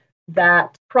doing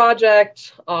that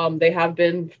project, they have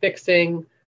been fixing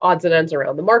odds and ends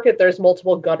around the market. There's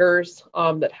multiple gutters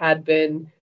that had been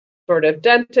sort of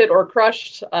dented or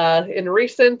crushed in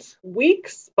recent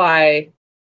weeks by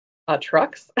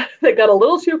trucks that got a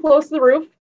little too close to the roof.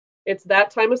 It's that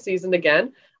time of season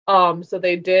again. So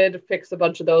they did fix a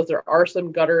bunch of those. There are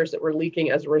some gutters that were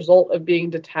leaking as a result of being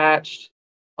detached.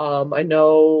 I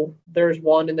know there's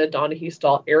one in the Donahue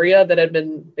Stall area that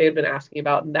they had been asking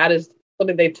about, and that is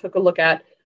something they took a look at.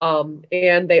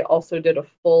 And they also did a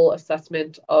full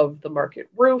assessment of the market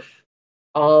roof,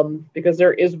 because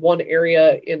there is one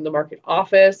area in the market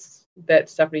office that,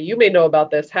 Stephanie, you may know about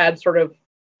this, had sort of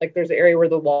like, there's an area where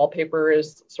the wallpaper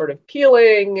is sort of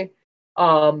peeling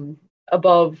right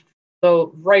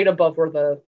above where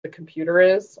the computer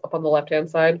is, up on the left-hand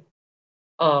side.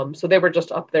 So they were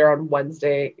just up there on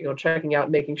Wednesday, checking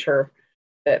out, making sure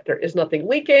that there is nothing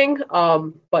leaking.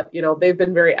 But, they've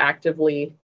been very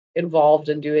actively involved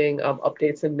in doing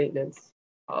updates and maintenance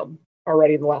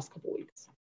already in the last couple of weeks.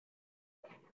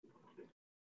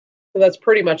 So that's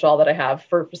pretty much all that I have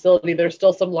for facility. There's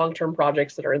still some long-term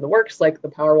projects that are in the works, like the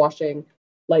power washing,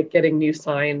 like getting new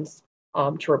signs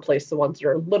to replace the ones that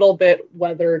are a little bit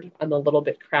weathered and a little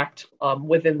bit cracked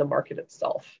within the market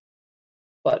itself.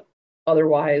 But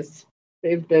otherwise,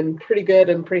 they've been pretty good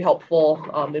and pretty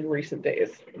helpful in recent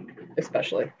days,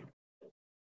 especially.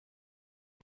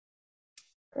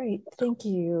 Great, thank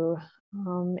you.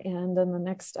 And then the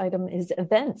next item is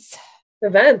events.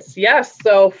 Events, yes.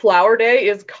 So Flower Day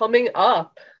is coming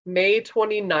up May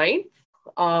 29th,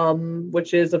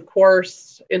 which is, of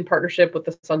course, in partnership with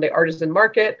the Sunday Artisan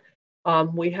Market.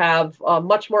 We have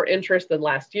much more interest than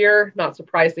last year, not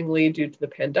surprisingly, due to the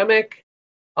pandemic.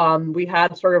 We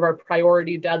had sort of our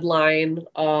priority deadline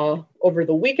over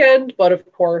the weekend, but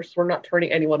of course, we're not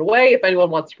turning anyone away. If anyone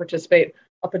wants to participate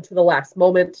up until the last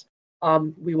moment,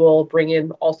 we will bring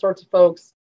in all sorts of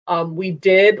folks. We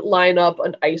did line up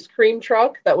an ice cream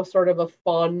truck that was sort of a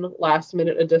fun last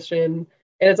minute addition.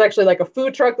 And it's actually like a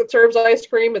food truck that serves ice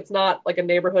cream. It's not like a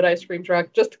neighborhood ice cream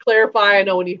truck. Just to clarify, I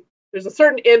know there's a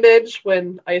certain image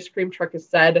when ice cream truck is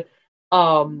said.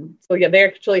 So yeah, they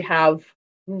actually have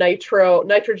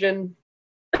nitrogen,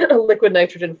 liquid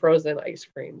nitrogen frozen ice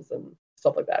creams and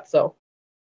stuff like that. So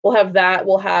we'll have that.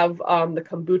 We'll have the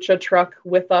kombucha truck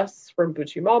with us from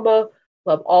Buchi Mama.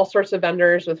 We'll have all sorts of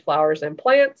vendors with flowers and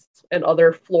plants and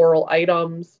other floral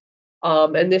items.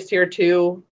 And this year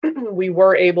too, we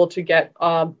were able to get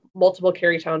multiple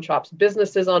Carytown Shops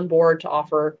businesses on board to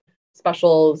offer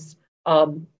specials,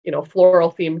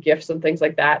 floral themed gifts and things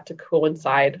like that to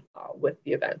coincide with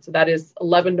the event. So that is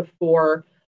 11 to 4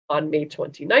 on May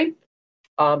 29th.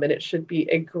 And it should be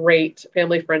a great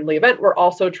family-friendly event. We're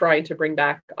also trying to bring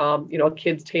back, a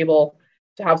kids table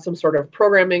to have some sort of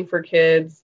programming for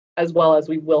kids, as well as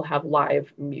we will have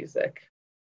live music.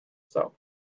 So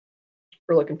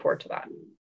we're looking forward to that.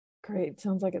 Great.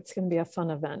 Sounds like it's going to be a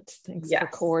fun event. Thanks for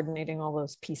coordinating all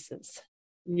those pieces.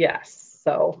 Yes.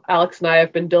 So Alex and I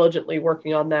have been diligently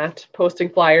working on that, posting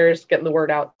flyers, getting the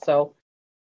word out. So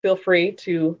feel free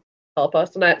to help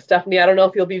us. And Stephanie, I don't know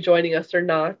if you'll be joining us or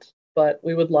not, but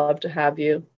we would love to have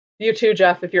you. You too,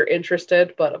 Jeff, if you're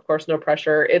interested, but of course, no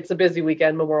pressure. It's a busy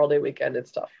weekend, Memorial Day weekend.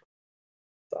 It's tough.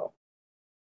 So,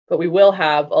 but we will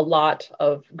have a lot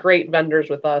of great vendors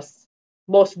with us.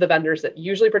 Most of the vendors that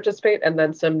usually participate, and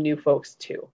then some new folks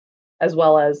too, as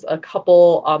well as a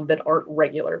couple that aren't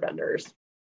regular vendors.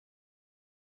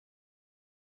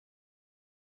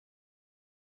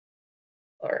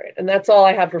 All right, and that's all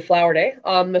I have for Flower Day.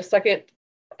 The second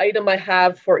item I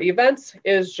have for events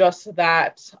is just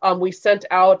that we sent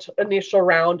out initial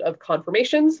round of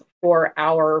confirmations for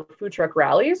our food truck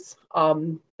rallies.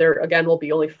 There again will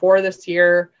be only 4 this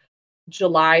year,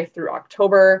 July through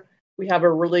October. We have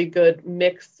a really good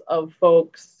mix of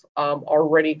folks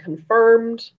already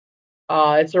confirmed.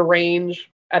 It's a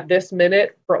range at this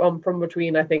minute from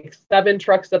between, I think, 7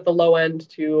 trucks at the low end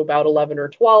to about 11 or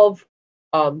 12.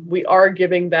 We are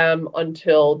giving them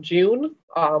until June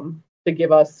to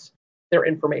give us their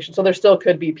information. So there still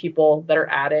could be people that are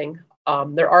adding.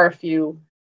 There are a few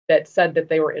that said that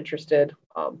they were interested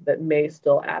that may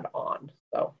still add on.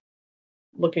 So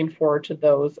looking forward to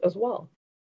those as well.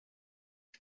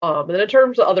 And then in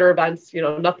terms of other events,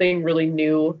 nothing really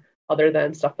new other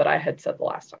than stuff that I had said the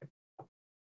last time.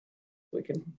 We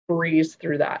can breeze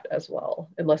through that as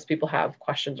well, unless people have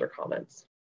questions or comments.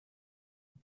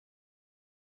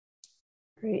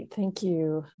 Great, thank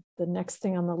you. The next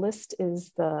thing on the list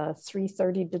is the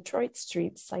 330 Detroit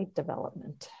Street site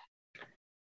development.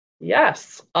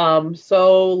 Yes,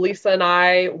 so Lisa and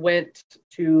I went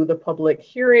to the public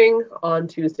hearing on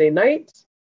Tuesday night.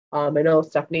 I know,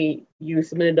 Stephanie, you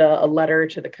submitted a letter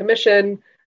to the commission.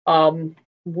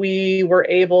 We were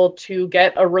able to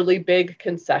get a really big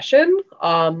concession,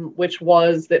 which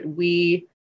was that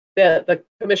the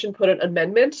commission put an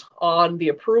amendment on the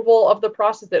approval of the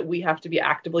process that we have to be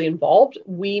actively involved.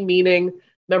 We meaning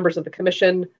members of the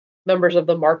commission, members of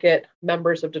the market,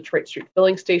 members of Detroit Street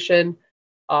Filling Station.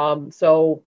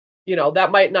 So,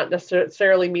 that might not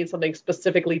necessarily mean something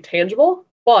specifically tangible,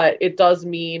 but it does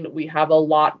mean we have a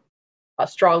lot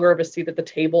stronger of a seat at the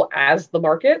table as the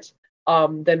market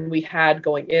than we had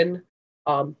going in.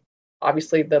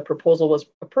 Obviously, the proposal was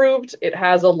approved. It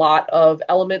has a lot of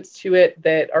elements to it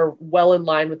that are well in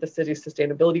line with the city's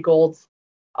sustainability goals.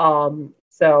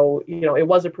 So, it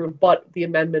was approved, but the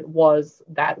amendment was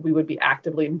that we would be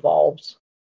actively involved,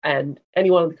 and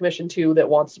anyone on the commission too that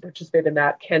wants to participate in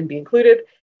that can be included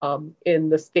in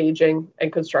the staging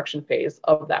and construction phase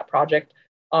of that project.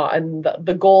 And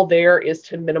the goal there is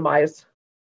to minimize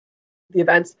the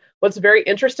events. What's very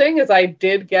interesting is I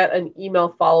did get an email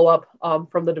follow-up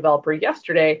from the developer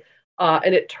yesterday,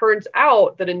 and it turns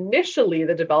out that initially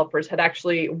the developers had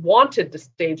actually wanted to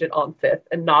stage it on 5th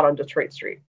and not on Detroit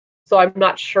Street. So I'm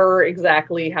not sure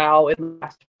exactly how in the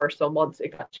last 4 or so months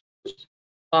it got changed.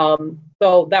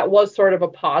 So that was sort of a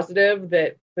positive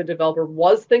that the developer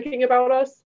was thinking about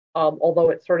us, although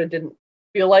it sort of didn't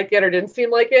feel like it or didn't seem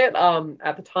like it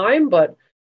at the time, but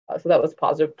so that was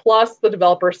positive. Plus, the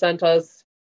developer sent us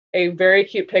a very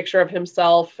cute picture of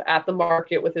himself at the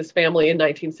market with his family in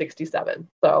 1967.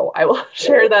 So I will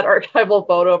share that archival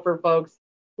photo for folks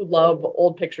who love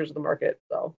old pictures of the market.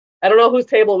 So I don't know whose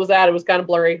table it was at. It was kind of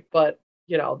blurry, but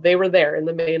they were there in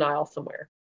the main aisle somewhere.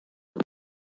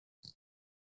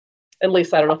 And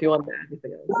Lisa, I don't know if you want to add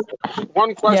anything else.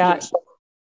 One question. Yeah.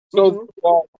 So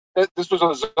this was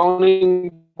a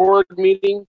zoning board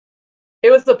meeting?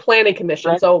 It was the planning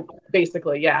commission. Right. So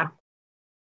basically, yeah.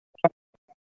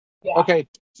 Okay.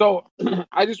 So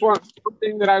I just want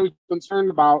something that I was concerned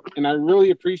about, and I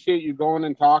really appreciate you going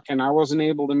and talking. I wasn't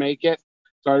able to make it,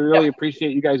 so I really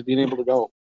appreciate you guys being able to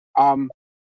go.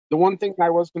 The one thing I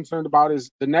was concerned about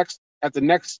is the next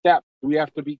step. Do we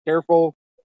have to be careful?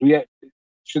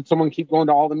 Should someone keep going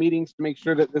to all the meetings to make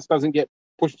sure that this doesn't get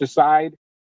pushed aside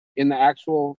in the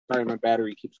actual? Sorry, my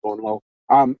battery keeps going low.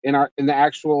 In the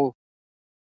actual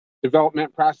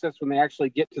development process when they actually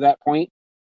get to that point.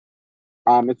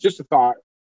 It's just a thought.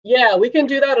 Yeah, we can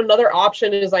do that. Another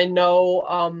option is I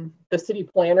know the city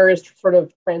planner is sort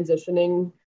of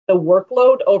transitioning the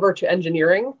workload over to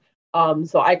engineering.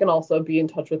 So I can also be in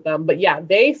touch with them. But yeah,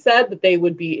 they said that they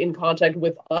would be in contact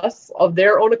with us of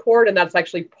their own accord, and that's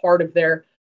actually part of their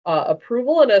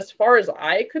approval. And as far as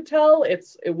I could tell, it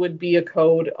would be a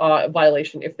code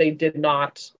violation if they did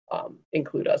not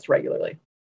include us regularly.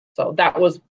 So that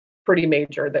was pretty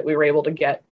major that we were able to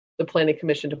get the planning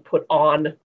commission to put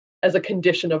on as a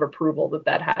condition of approval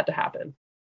that had to happen.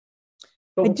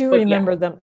 I do remember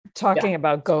them talking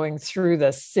about going through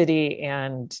the city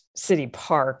and city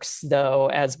parks,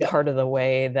 though, as part of the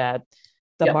way that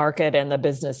the market and the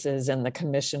businesses and the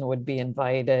commission would be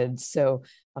invited. So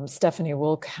Stephanie,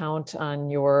 we'll count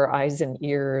on your eyes and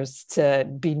ears to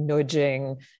be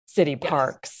nudging city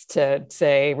parks to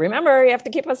say, remember, you have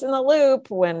to keep us in the loop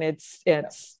when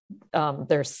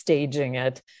they're staging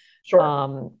it.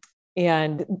 Sure.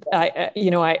 And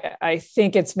I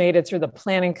think it's made it through the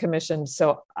planning commission.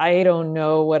 So I don't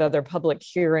know what other public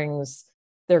hearings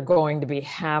they're going to be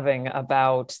having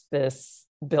about this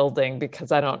building,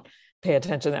 because I don't pay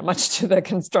attention that much to the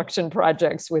construction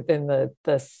projects within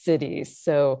the city.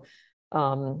 So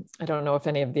I don't know if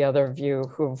any of the other of you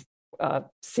who've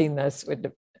seen this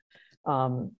would,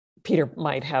 Peter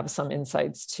might have some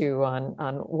insights too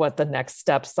on what the next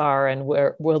steps are, and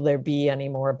will there be any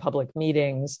more public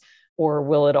meetings, or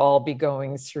will it all be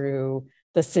going through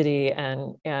the city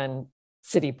and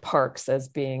city parks as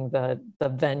being the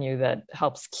venue that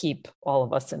helps keep all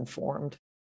of us informed?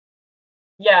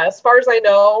 Yeah, as far as I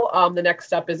know, the next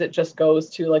step is it just goes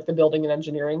to like the building and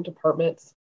engineering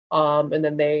departments, and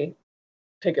then they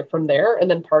take it from there. And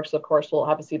then parks, of course, will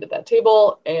have a seat at that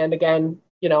table. And again,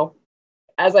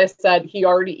 as I said, he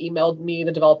already emailed me,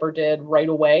 the developer did right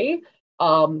away.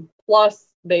 Plus,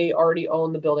 they already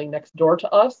own the building next door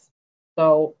to us.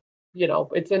 So,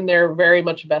 it's in their very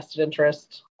much vested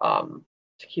interest to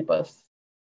keep us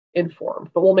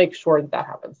informed. But we'll make sure that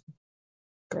happens.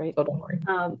 Great. So don't worry.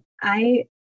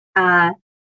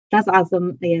 That's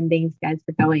awesome. Again, thanks guys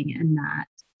for going, and that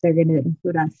they're going to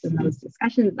include us in those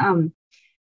discussions.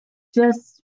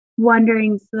 Just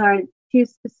wondering, so there are two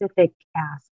specific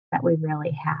asks that we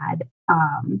really had.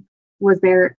 Was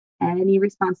there any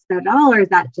response to that at all, or is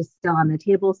that just still on the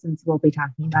table since we'll be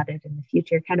talking about it in the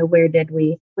future? Kind of where did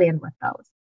we land with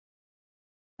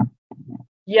those?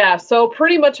 Yeah, so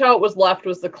pretty much how it was left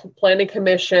was the planning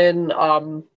commission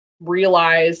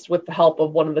realized with the help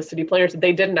of one of the city planners that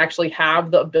they didn't actually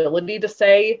have the ability to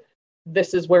say,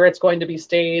 this is where it's going to be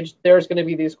staged. There's going to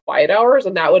be these quiet hours,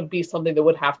 and that would be something that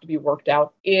would have to be worked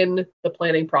out in the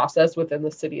planning process within the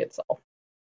city itself.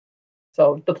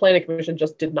 So the planning commission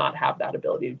just did not have that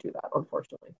ability to do that,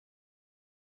 unfortunately.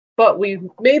 But we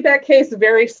made that case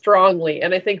very strongly.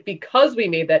 And I think because we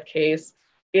made that case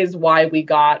is why we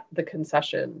got the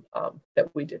concession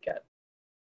that we did get.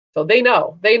 So they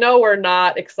know we're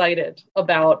not excited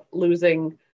about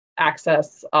losing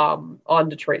access on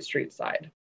Detroit Street side.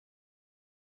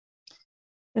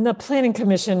 And the planning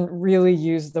commission really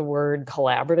used the word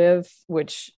collaborative,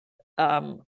 which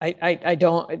I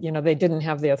don't, they didn't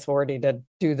have the authority to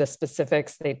do the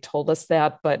specifics. They told us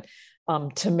that, but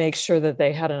to make sure that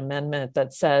they had an amendment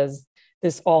that says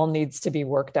this all needs to be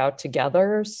worked out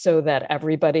together so that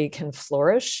everybody can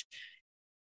flourish,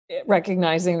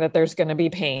 recognizing that there's going to be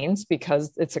pains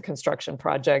because it's a construction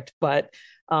project. But,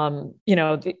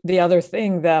 the other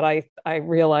thing that I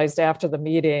realized after the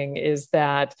meeting is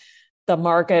that the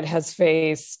market has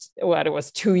faced it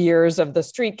was 2 years of the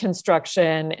street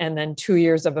construction and then 2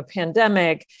 years of a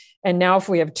pandemic. And now if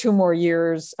we have 2 more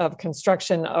years of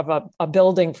construction of a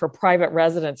building for private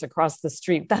residents across the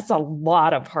street, that's a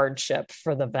lot of hardship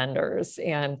for the vendors.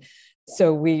 And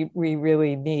so we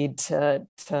really need to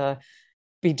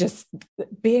be just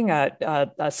being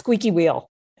a squeaky wheel.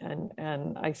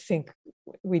 And I think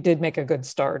we did make a good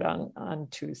start on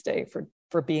Tuesday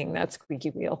for being that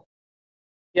squeaky wheel.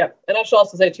 Yeah, and I should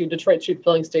also say too, Detroit Tube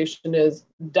Filling Station is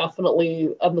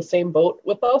definitely on the same boat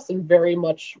with us and very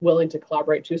much willing to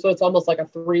collaborate too. So it's almost like a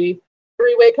three-way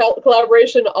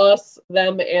collaboration: us,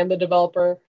 them, and the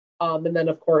developer, and then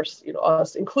of course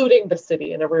us, including the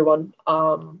city and everyone.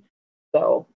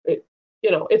 So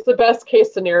it's the best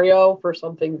case scenario for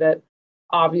something that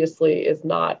obviously is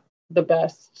not the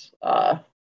best,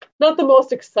 not the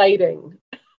most exciting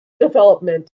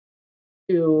development,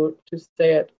 to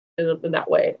say it in that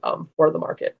way, for the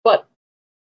market. But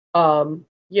I'm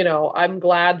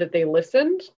glad that they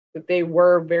listened, that they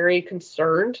were very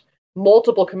concerned.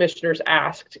 Multiple commissioners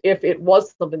asked if it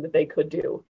was something that they could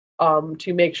do,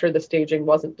 to make sure the staging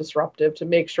wasn't disruptive, to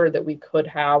make sure that we could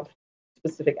have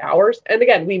specific hours. And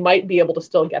again, we might be able to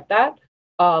still get that.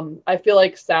 I feel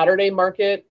like Saturday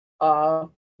market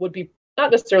would be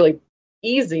not necessarily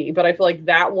easy, but I feel like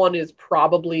that one is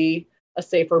probably a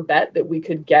safer bet that we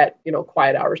could get,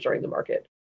 quiet hours during the market.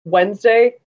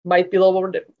 Wednesday might be a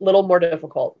little more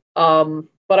difficult.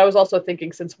 But I was also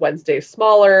thinking, since Wednesday's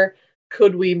smaller,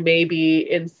 could we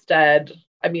maybe instead,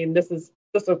 I mean, this is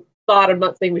just a thought. I'm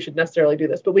not saying we should necessarily do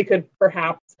this, but we could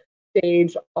perhaps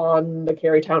stage on the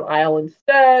Carytown aisle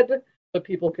instead, so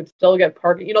people could still get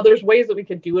parking. There's ways that we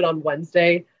could do it on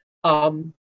Wednesday,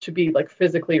 to be like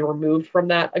physically removed from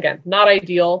that. Again, not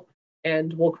ideal,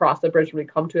 and we'll cross the bridge when we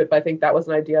come to it. But I think that was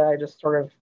an idea I just sort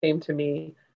of came to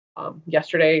me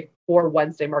yesterday for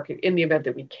Wednesday market, in the event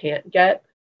that we can't get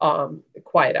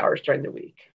quiet hours during the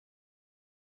week.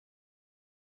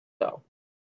 So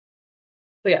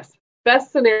yes,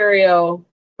 best scenario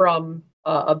from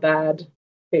a bad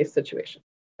case situation,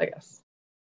 I guess.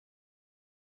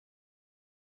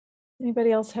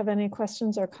 Anybody else have any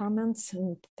questions or comments?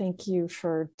 And thank you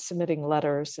for submitting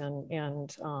letters, and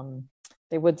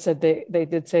they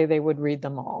did say they would read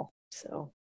them all.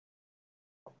 So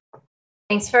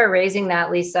thanks for raising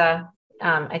that, Lisa.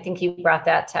 I think you brought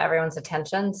that to everyone's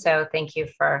attention. So thank you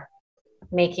for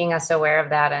making us aware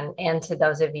of that, and to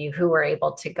those of you who were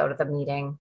able to go to the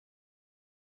meeting.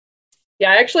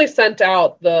 Yeah, I actually sent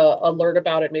out the alert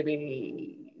about it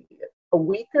maybe a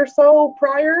week or so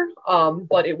prior,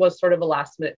 but it was sort of a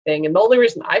last minute thing. And the only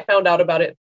reason I found out about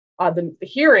it, the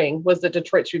hearing, was that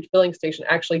Detroit Tube Filling Station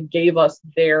actually gave us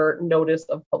their notice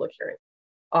of public hearing,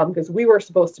 because we were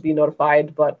supposed to be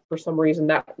notified, but for some reason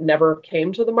that never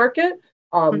came to the market.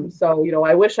 So,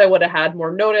 I wish I would have had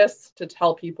more notice to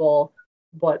tell people,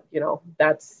 but,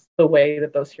 that's the way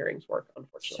that those hearings work,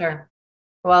 unfortunately. Sure.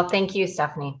 Well, thank you,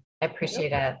 Stephanie. I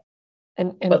appreciate it.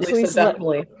 And please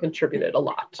definitely contributed a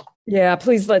lot. Yeah,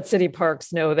 please let City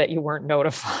Parks know that you weren't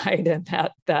notified, and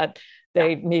that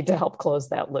they need to help close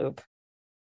that loop.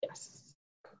 Yes.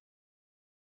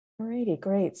 All righty,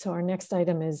 great. So our next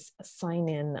item is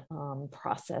sign-in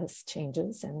process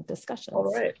changes and discussions.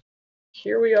 All right,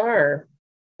 here we are,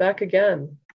 back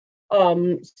again.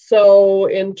 So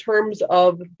in terms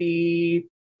of the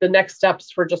next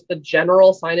steps for just the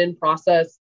general sign-in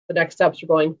process, the next steps we're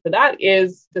going for that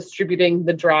is distributing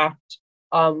the draft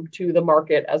to the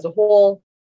market as a whole.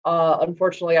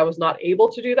 Unfortunately, I was not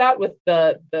able to do that with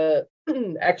the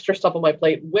extra stuff on my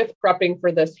plate with prepping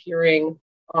for this hearing,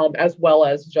 as well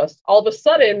as just all of a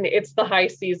sudden it's the high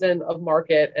season of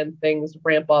market and things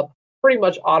ramp up pretty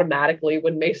much automatically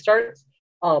when May starts.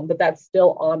 But that's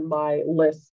still on my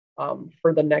list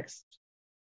for the next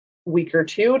week or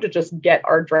two, to just get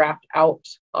our draft out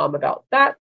about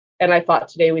that. And I thought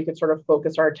today we could sort of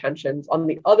focus our attentions on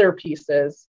the other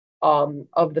pieces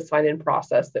of the sign-in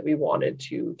process that we wanted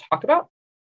to talk about,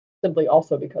 simply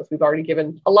also because we've already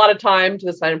given a lot of time to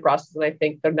the sign-in process. And I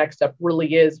think the next step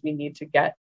really is we need to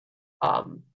get,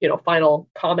 final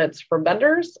comments from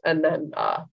vendors, and then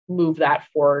move that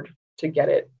forward to get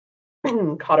it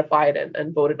codified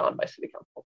and voted on by City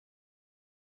Council.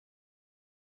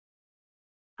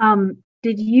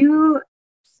 Did you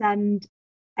send,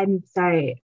 I'm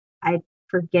sorry, I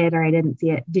forget, or I didn't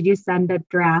see it. Did you send a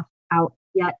draft out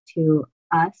yet to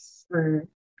us or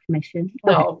commission?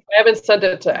 No, okay. I haven't sent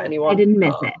it to anyone. I didn't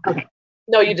miss it. Okay.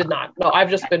 No, you did not. No, I've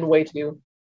just been way too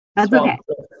That's okay.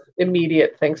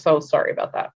 Immediate thing. So sorry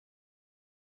about that.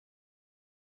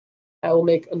 I will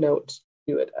make a note to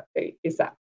do it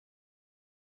ASAP.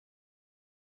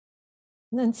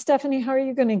 And then Stephanie, how are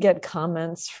you going to get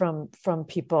comments from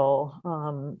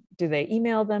people? Do they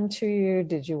email them to you?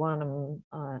 Did you want them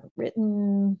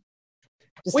written?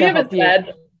 We haven't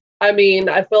said. I mean,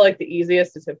 I feel like the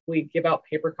easiest is if we give out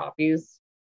paper copies.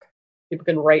 People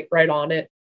can write on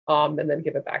it, and then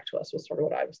give it back to us, was sort of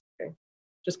what I was thinking.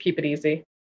 Just keep it easy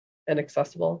and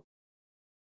accessible.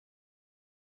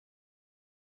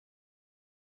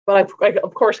 But I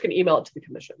of course can email it to the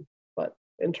commission. But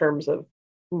in terms of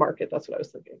market. That's what I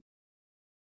was thinking.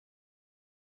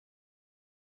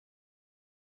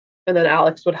 And then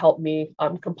Alex would help me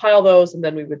compile those, and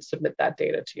then we would submit that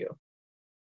data to you.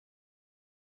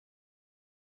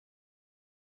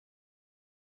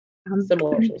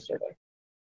 Similar to the survey.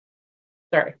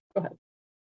 Sorry, go ahead.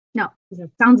 No,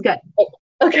 sounds good. Oh,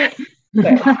 okay.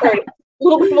 Sorry. A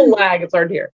little bit of a lag. It's hard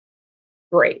to hear.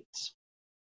 Great.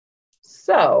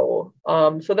 So,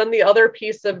 so then the other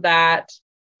piece of that,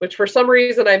 which for some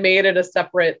reason I made it a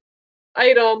separate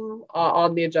item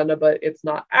on the agenda, but it's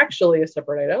not actually a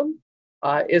separate item,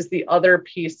 is the other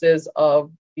pieces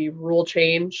of the rule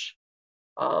change,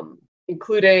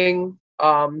 including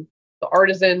the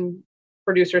artisan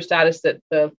producer status that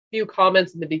the few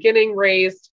comments in the beginning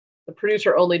raised, the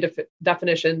producer only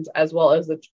definitions, as well as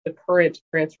the current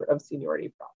transfer of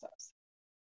seniority process.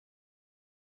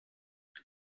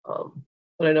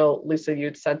 And I know, Lisa,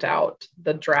 you'd sent out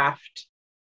the draft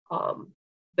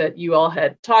that you all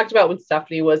had talked about when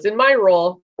Stephanie was in my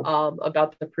role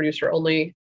about the producer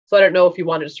only. So I don't know if you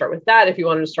wanted to start with that, if you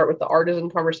wanted to start with the artisan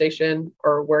conversation,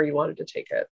 or where you wanted to take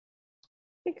it.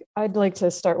 I think I'd like to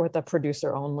start with the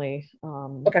producer only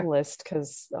list,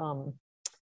 because when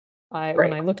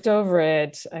I looked over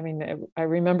it, I mean, I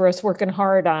remember us working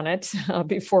hard on it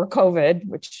before COVID,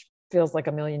 which feels like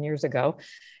a million years ago.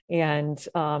 And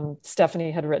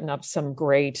Stephanie had written up some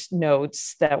great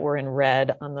notes that were in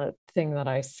red on the thing that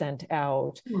I sent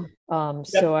out.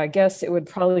 So I guess it would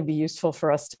probably be useful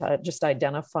for us to just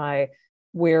identify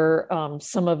where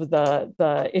some of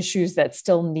the issues that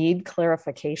still need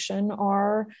clarification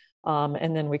are,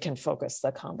 and then we can focus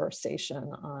the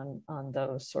conversation on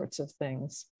those sorts of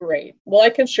things. Great. Well, I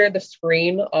can share the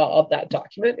screen of that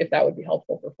document if that would be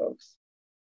helpful for folks,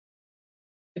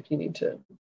 if you need to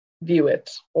view it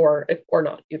or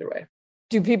not, either way.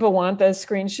 Do people want the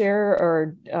screen share,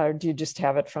 or do you just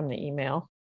have it from the email?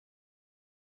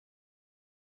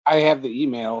 I have the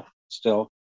email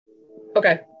still.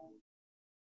 Okay.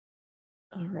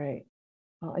 All right.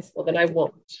 Well, then I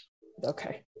won't.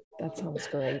 Okay, that sounds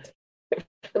great.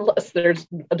 Unless there's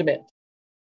a demand.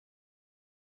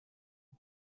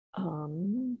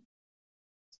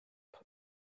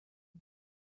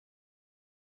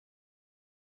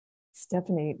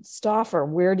 Stephanie Stauffer,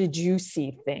 where did you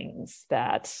see things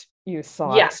that you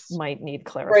thought might need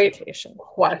clarification? Great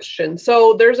question.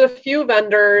 So there's a few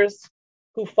vendors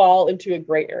who fall into a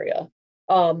gray area.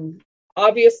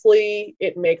 Obviously,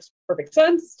 it makes perfect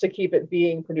sense to keep it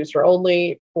being producer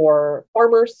only for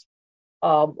farmers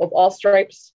of all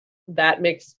stripes. That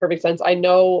makes perfect sense. I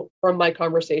know from my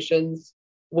conversations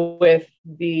with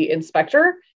the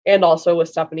inspector and also with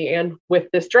Stephanie and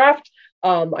with this draft,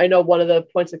 I know one of the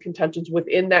points of contentions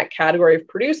within that category of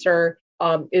producer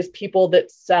is people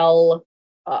that sell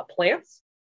plants.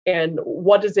 And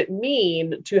what does it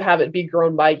mean to have it be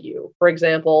grown by you? For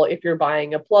example, if you're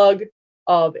buying a plug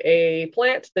of a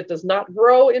plant that does not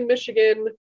grow in Michigan,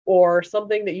 or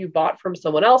something that you bought from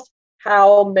someone else,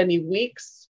 how many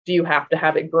weeks do you have to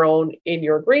have it grown in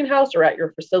your greenhouse or at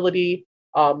your facility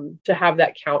to have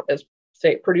that count as,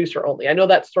 say, producer only? I know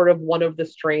that's sort of one of the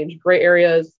strange gray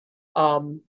areas.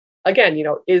 Again,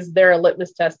 is there a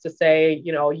litmus test to say,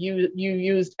 you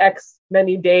used X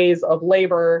many days of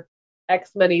labor,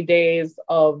 X many days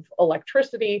of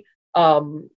electricity,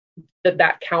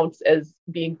 that counts as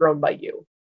being grown by you?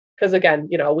 Because again,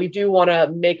 we do want to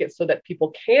make it so that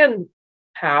people can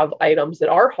have items that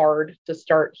are hard to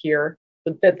start here,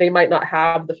 but that they might not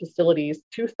have the facilities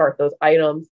to start those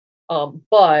items.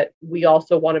 But we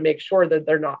also want to make sure that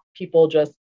they're not people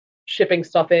just shipping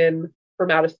stuff in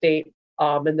from out of state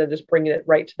and then just bringing it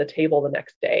right to the table the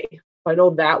next day. I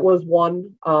know that was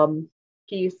one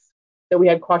piece that we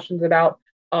had questions about.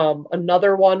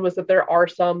 Another one was that there are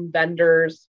some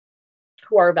vendors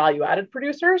who are value-added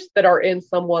producers that are in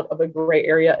somewhat of a gray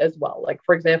area as well. Like,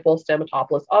 for example,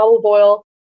 Stamatopoulos olive oil,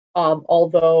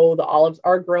 although the olives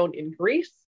are grown in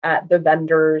Greece at the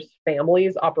vendor's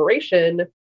family's operation,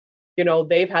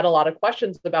 they've had a lot of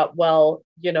questions about, well,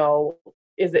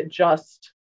 is it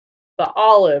just the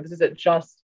olives? Is it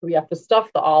just, do we have to stuff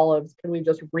the olives? Can we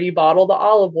just rebottle the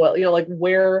olive oil? Like,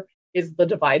 where is the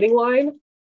dividing line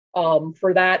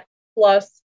for that?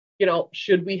 Plus,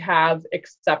 should we have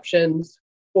exceptions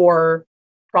for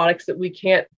products that we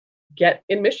can't get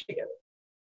in Michigan,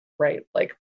 right?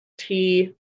 Like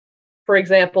tea, for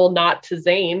example, not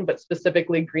tisane, but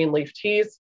specifically green leaf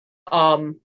teas.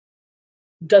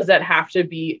 Does that have to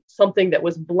be something that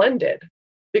was blended?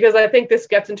 Because I think this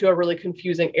gets into a really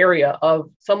confusing area of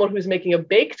someone who's making a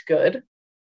baked good.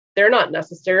 They're not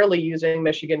necessarily using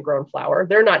Michigan grown flour.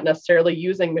 They're not necessarily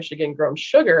using Michigan grown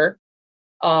sugar.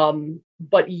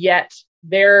 But yet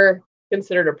they're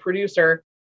considered a producer.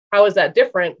 How is that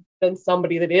different than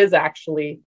somebody that is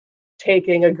actually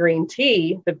taking a green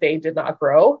tea that they did not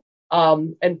grow,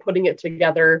 and putting it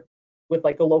together with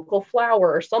like a local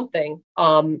flour or something?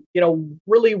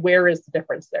 Really, where is the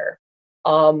difference there?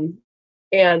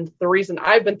 And the reason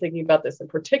I've been thinking about this in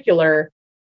particular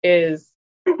is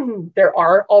there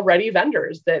are already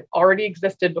vendors that already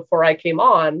existed before I came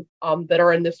on, that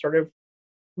are in this sort of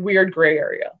weird gray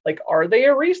area. Like, are they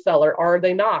a reseller? Are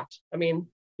they not? I mean,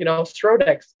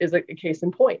 Strodex is a case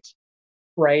in point,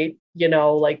 right?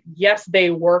 Yes, they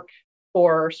work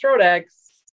for Strodex,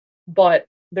 but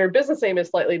their business name is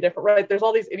slightly different, right? There's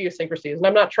all these idiosyncrasies, and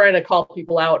I'm not trying to call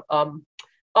people out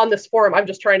on this forum. I'm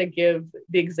just trying to give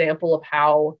the example of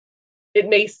how it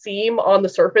may seem on the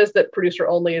surface that producer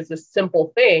only is a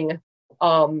simple thing,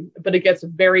 but it gets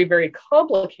very, very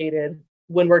complicated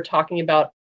when we're talking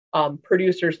about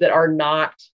producers that are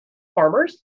not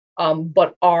farmers,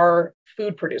 but are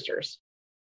food producers.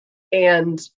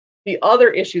 And the other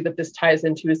issue that this ties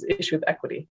into is the issue of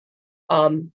equity.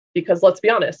 Because let's be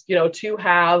honest, to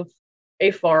have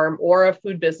a farm or a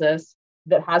food business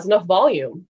that has enough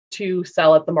volume to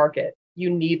sell at the market, you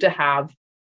need to have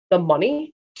the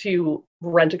money to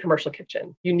rent a commercial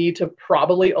kitchen. You need to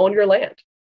probably own your land.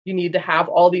 You need to have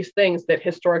all these things that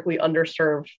historically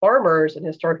underserved farmers and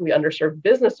historically underserved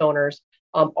business owners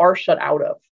are shut out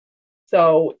of.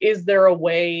 So is there a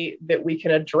way that we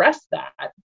can address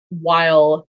that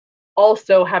while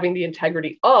also having the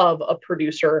integrity of a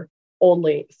producer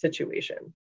only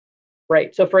situation,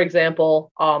 right? So for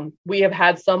example, we have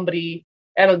had somebody,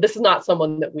 and this is not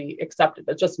someone that we accepted,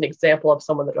 but just an example of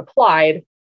someone that applied,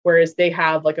 whereas they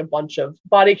have like a bunch of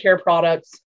body care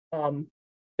products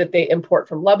that they import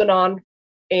from Lebanon,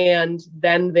 and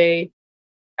then they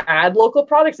add local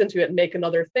products into it and make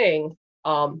another thing.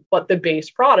 But the base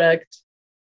product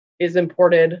is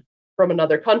imported from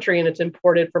another country, and it's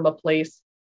imported from a place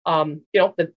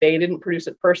that they didn't produce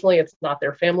it personally. It's not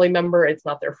their family member, it's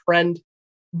not their friend,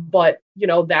 but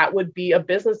that would be a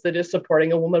business that is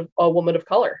supporting a woman of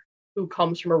color who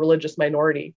comes from a religious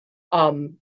minority.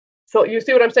 So you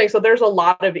see what I'm saying? So there's a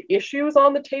lot of issues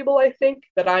on the table, I think,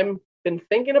 that I'm been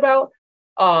thinking about.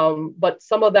 But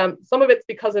some of it's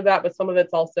because of that, but some of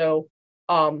it's also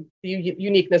the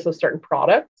uniqueness of certain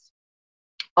products.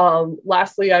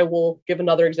 Lastly, I will give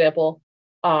another example.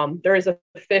 There is a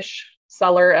fish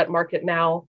seller at Market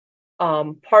Now.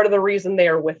 Part of the reason they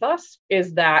are with us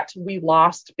is that we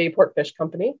lost Bayport Fish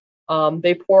Company.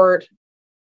 Bayport,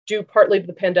 due partly to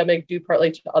the pandemic, due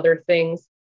partly to other things,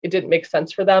 it didn't make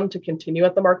sense for them to continue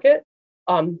at the market.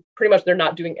 Pretty much they're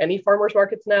not doing any farmers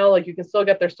markets now. Like, you can still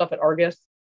get their stuff at Argus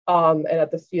and at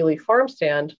the Sealy farm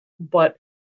stand.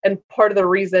 And part of the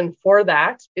reason for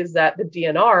that is that the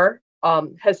DNR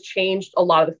has changed a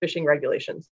lot of the fishing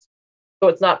regulations. So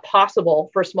it's not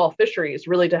possible for small fisheries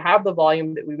really to have the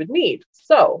volume that we would need.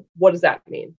 So what does that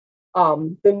mean?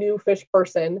 The new fish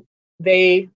person,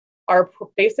 they are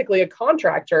basically a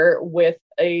contractor with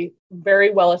a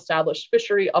very well-established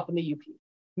fishery up in the UP,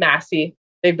 Massey.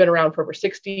 They've been around for over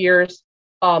 60 years.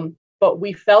 But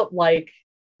we felt like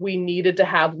we needed to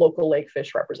have local lake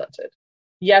fish represented.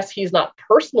 Yes, he's not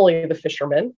personally the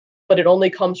fisherman, but it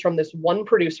only comes from this one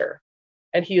producer,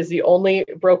 and he is the only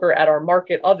broker at our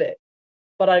market of it.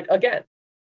 But again,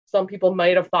 some people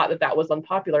might have thought that was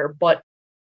unpopular, but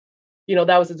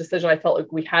that was a decision I felt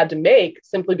like we had to make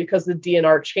simply because the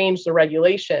DNR changed the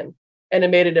regulation and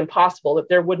it made it impossible that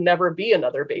there would never be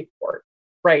another Bayport,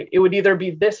 right? It would either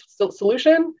be this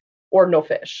solution or no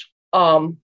fish.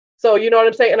 So you know what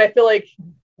I'm saying? And I feel like,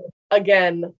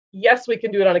 again, yes, we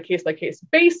can do it on a case-by-case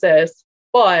basis,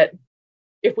 but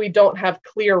if we don't have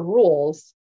clear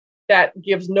rules, that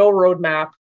gives no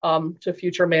roadmap to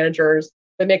future managers.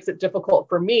 That makes it difficult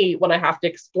for me when I have to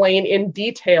explain in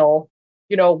detail,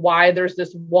 why there's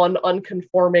this one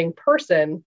unconforming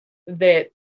person that,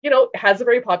 has a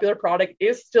very popular product,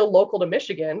 is still local to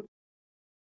Michigan,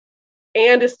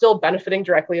 and is still benefiting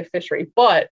directly a fishery,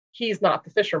 but he's not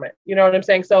the fisherman. You know what I'm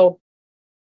saying? So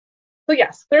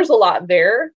yes, there's a lot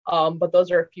there, but those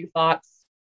are a few thoughts.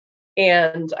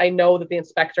 And I know that the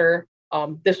inspector,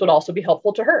 this would also be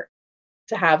helpful to her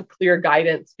to have clear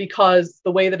guidance, because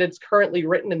the way that it's currently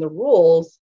written in the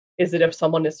rules is that if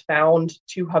someone is found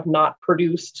to have not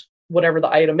produced whatever the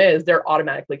item is, they're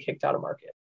automatically kicked out of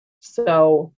market.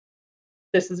 So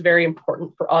this is very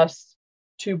important for us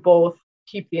to both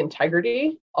keep the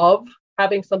integrity of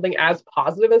having something as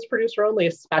positive as producer only,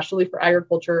 especially for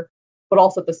agriculture, but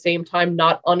also at the same time,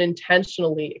 not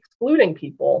unintentionally excluding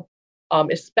people,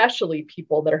 especially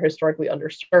people that are historically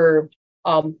underserved,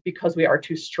 because we are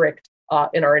too strict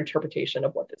in our interpretation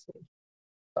of what this means.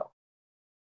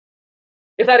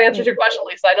 If that answers your question,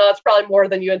 Lisa, I know that's probably more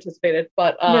than you anticipated,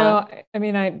 but no, I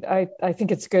mean, I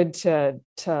think it's good to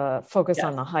focus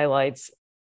on the highlights.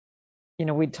 You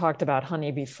know, we talked about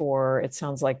honey before. It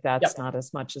sounds like that's not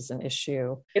as much as an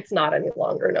issue. It's not any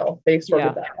longer. No, they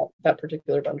sorted that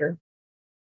particular vendor.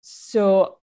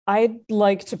 So I'd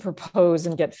like to propose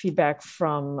and get feedback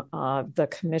from the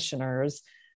commissioners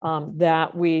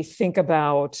that we think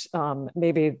about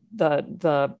maybe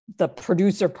the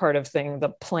producer part of thing, the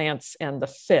plants and the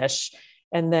fish,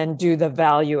 and then do the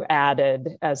value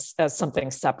added as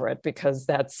something separate, because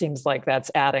that seems like that's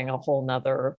adding a whole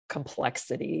nother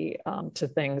complexity to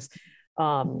things.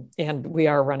 And we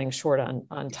are running short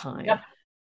on time. Yep,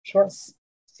 sure.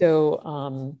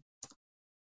 So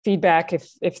feedback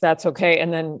if that's okay.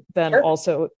 And then sure.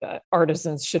 Also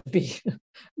artisans should be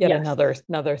yet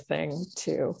another thing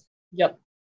too. Yep.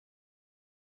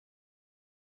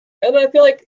 And I feel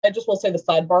like I just will say the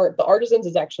sidebar, the artisans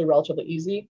is actually relatively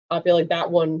easy. I feel like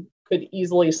that one could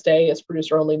easily stay as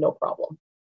producer only, no problem.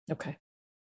 Okay.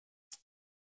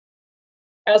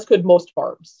 As could most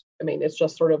farms. I mean, it's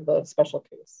just sort of the special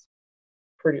case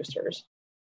producers.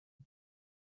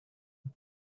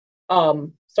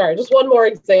 Sorry, just one more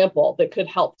example that could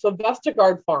help. So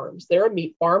Vestagard Farms, they're a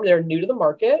meat farm. They're new to the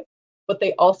market, but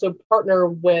they also partner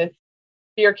with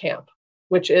Beer Camp,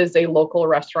 which is a local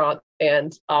restaurant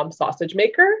and sausage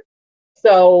maker.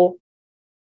 So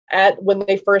when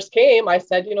they first came, I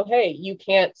said, hey, you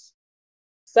can't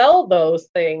sell those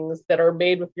things that are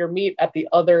made with your meat at the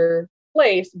other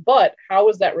place, but how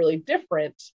is that really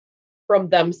different from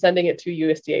them sending it to a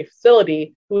USDA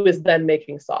facility who is then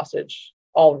making sausage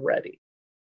already?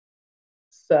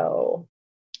 So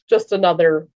just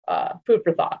another food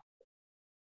for thought.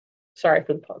 Sorry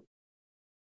for the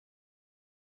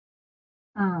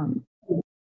pun.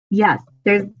 Yes,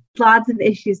 there's lots of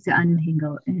issues to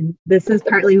untangle, and this is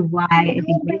partly why I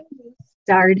think we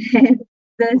started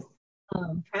this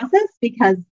process,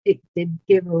 because it did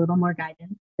give a little more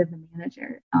guidance to the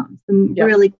manager. So I'm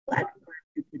really glad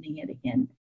we're visiting it again.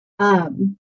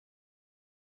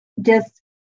 Just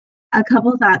a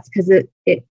couple thoughts, because it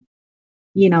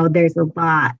there's a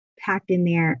lot packed in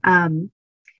there. I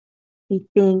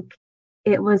think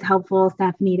it was helpful,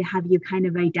 Stephanie, to have you kind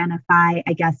of identify,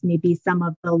 I guess, maybe some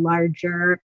of the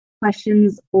larger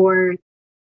questions or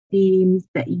themes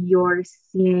that you're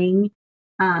seeing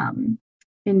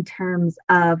in terms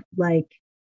of like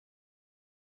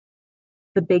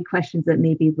the big questions that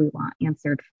maybe we want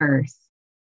answered first,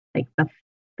 like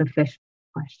the fish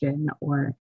question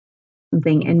or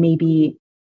something. And maybe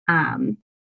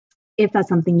if that's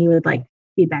something you would like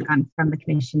feedback on from the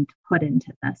commission to put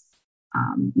into this,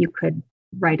 you could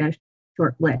write a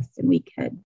short list and we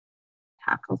could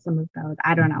tackle some of those.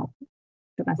 I don't know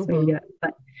the best way to do it,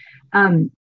 but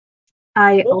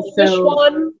the fish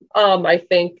one, I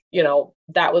think,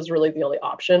 that was really the only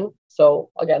option. So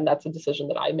again, that's a decision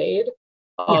that I made.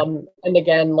 And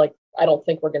again, like, I don't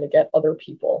think we're going to get other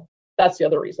people. That's the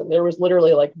other reason. There was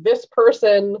literally like this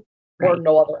person or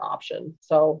no other option.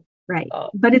 So,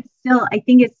 but it's still, I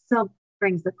think it still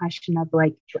brings the question of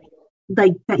like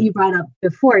that you brought up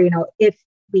before, if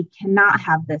we cannot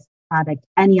have this product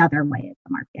any other way at the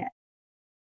market,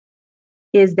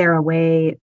 is there a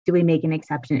way? Do we make an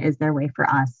exception? Is there a way for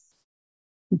us?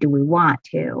 Do we want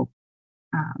to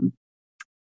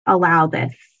allow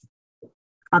this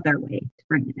other way to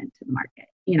bring it into the market?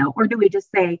 Or do we just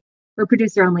say we're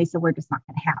producer only, so we're just not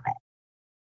going to have it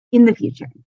in the future?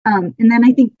 And then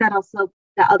I think that also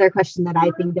the other question that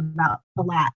I think about a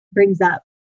lot brings up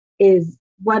is,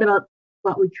 what about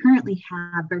what we currently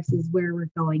have versus where we're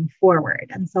going forward?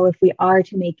 And so if we are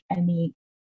to make any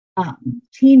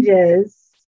changes,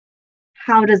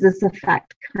 how does this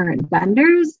affect current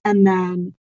vendors? And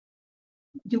then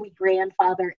do we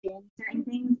grandfather in certain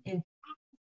things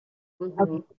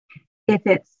if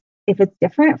it's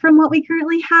different from what we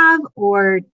currently have,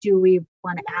 or do we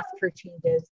want to ask for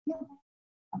changes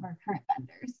of our current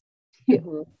vendors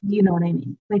too? You know what I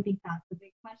mean? I think that's a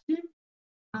big question.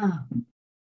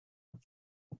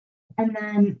 And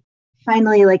then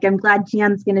finally, like, I'm glad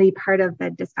Jan's going to be part of the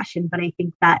discussion, but I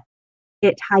think that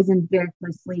it ties in very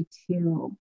closely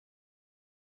to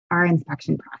our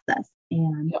inspection process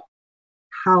and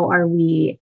how are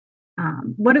we,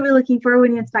 what are we looking for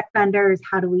when we inspect vendors?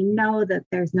 How do we know that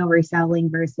there's no reselling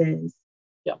versus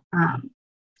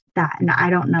that? And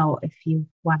I don't know if you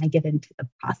want to get into the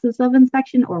process of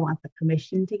inspection or want the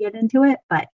commission to get into it,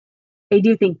 but I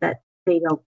do think that they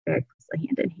go very closely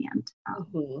hand in hand.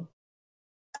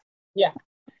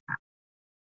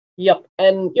 Yep.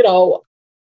 And,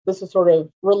 this is sort of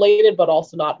related, but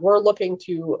also not. We're looking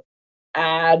to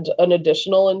add an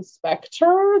additional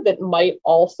inspector that might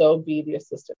also be the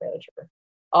assistant manager.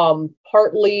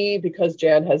 Partly because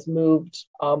Jan has moved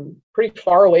pretty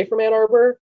far away from Ann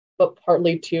Arbor, but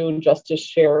partly too just to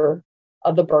share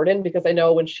the burden, because I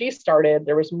know when she started,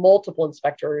 there was multiple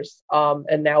inspectors,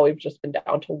 and now we've just been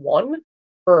down to one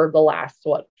for the last,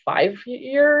 5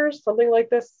 years, something like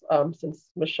this, since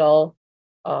Michelle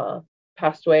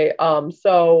passed away.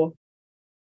 So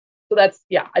that's,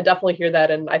 yeah, I definitely hear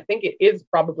that. And I think it is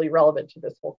probably relevant to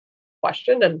this whole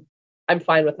question. And I'm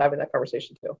fine with having that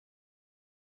conversation too.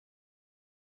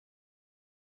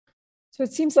 So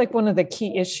it seems like one of the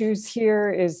key issues here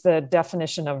is the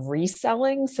definition of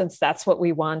reselling, since that's what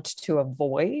we want to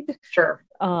avoid. Sure.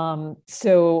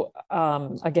 So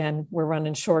again, we're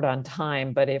running short on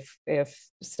time, but if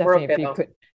Stephanie, if you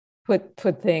could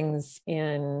put things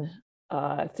in,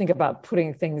 think about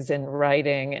putting things in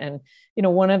writing. And,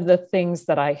 one of the things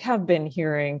that I have been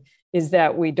hearing is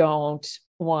that we don't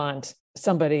want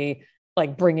somebody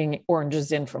like bringing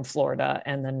oranges in from Florida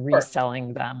and then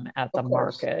reselling them at the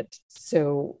market.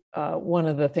 So one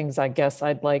of the things I guess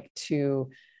I'd like to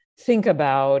think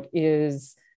about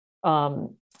is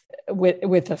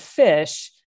with a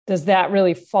fish, does that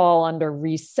really fall under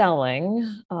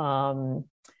reselling?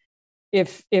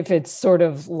 If it's sort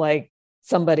of like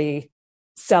somebody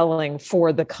selling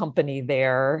for the company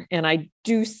there. And I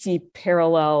do see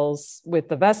parallels with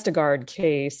the Vestergaard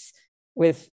case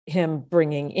with him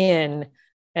bringing in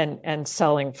and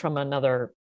selling from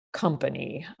another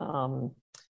company.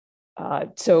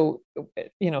 So,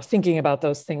 thinking about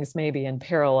those things maybe in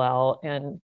parallel.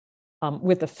 And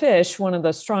with the fish, one of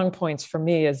the strong points for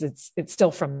me is it's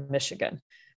still from Michigan.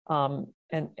 And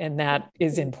that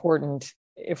is important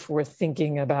if we're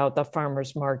thinking about the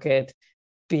farmers market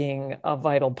being a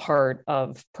vital part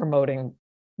of promoting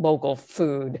local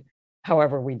food,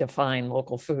 however we define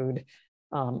local food.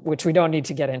 Which we don't need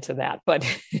to get into that, but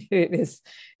it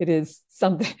is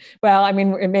something. Well, I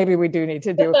mean, maybe we do need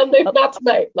to do not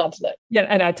tonight. Yeah,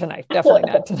 and not tonight, definitely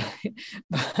not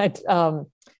tonight.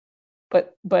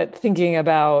 But thinking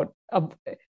about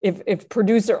if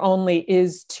producer only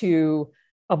is to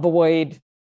avoid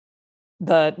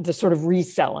the sort of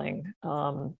reselling,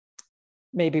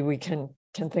 maybe we can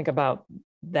think about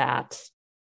that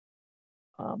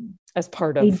as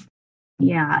part of.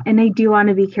 Yeah. And I do want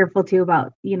to be careful too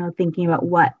about, thinking about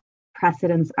what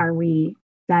precedents are we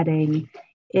setting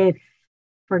if,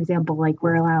 for example, like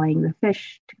we're allowing the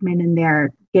fish to come in and they're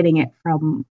getting it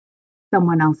from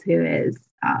someone else who is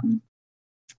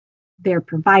their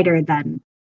provider, then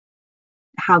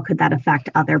how could that affect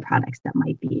other products that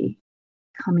might be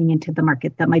coming into the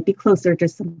market that might be closer to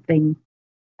something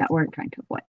that we're trying to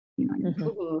avoid?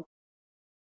 Mm-hmm.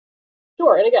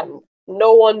 Sure. And again,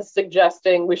 no one's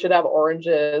suggesting we should have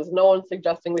oranges. No one's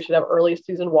suggesting we should have early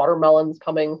season watermelons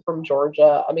coming from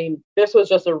Georgia. I mean, this was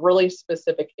just a really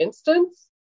specific instance.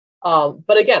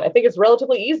 But again, I think it's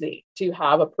relatively easy to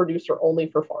have a producer only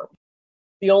for farm.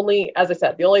 As I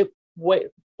said, the only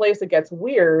place it gets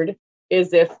weird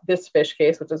is if this fish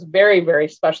case, which is very, very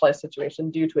specialized situation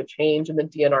due to a change in the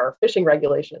DNR fishing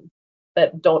regulations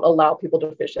that don't allow people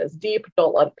to fish as deep,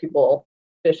 don't let people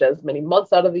fish as many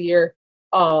months out of the year.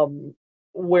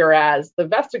 Whereas the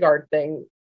Vestergaard thing,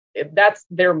 that's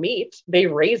their meat. They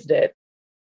raised it.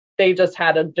 They just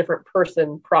had a different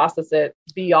person process it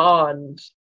beyond,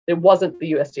 it wasn't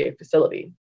the USDA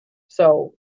facility.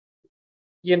 So,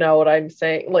 you know what I'm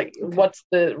saying? Like, what's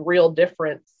the real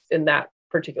difference in that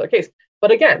particular case?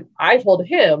 But again, I told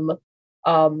him,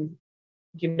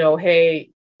 hey,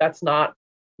 that's not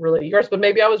really yours, but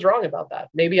maybe I was wrong about that.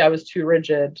 Maybe I was too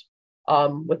rigid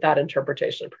with that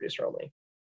interpretation of producer only.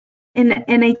 And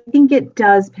I think it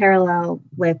does parallel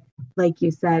with, like you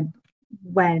said,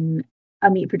 when a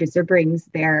meat producer brings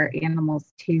their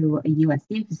animals to a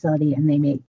USDA facility and they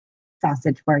make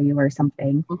sausage for you or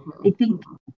something. Mm-hmm. I think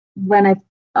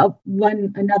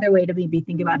another way to maybe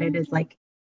think about it is like,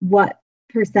 what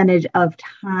percentage of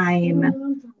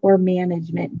time or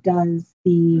management does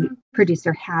the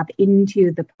producer have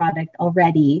into the product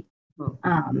already?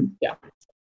 Yeah.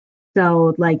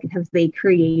 So like, have they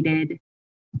created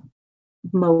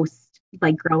most,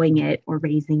 like growing it or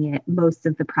raising it, most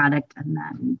of the product, and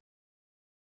then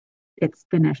it's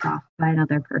finished off by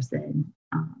another person,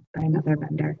 by another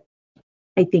vendor?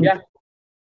 I think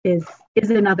is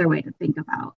another way to think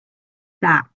about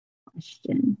that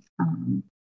question.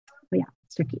 But yeah,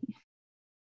 it's tricky.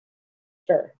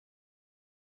 Sure.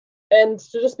 And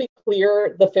to just be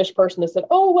clear, the fish person has said,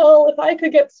 oh, well, if I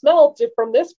could get smelt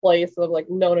from this place, I'm like,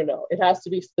 no. It has to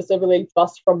be specifically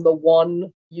just from the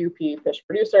one UP fish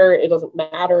producer. It doesn't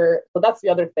matter. So that's the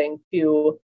other thing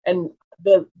too. And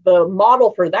the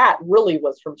model for that really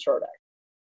was from Shoredeck,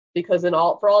 because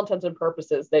for all intents and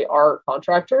purposes, they are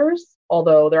contractors,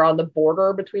 although they're on the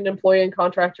border between employee and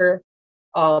contractor.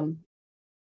 Again,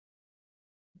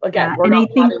 and I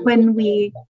think when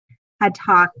we had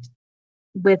talked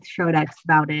with Shoredeck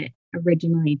about it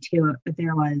originally too,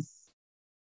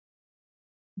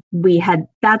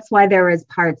 that's why there was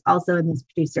parts also in this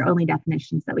producer only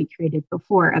definitions that we created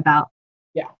before about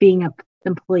being an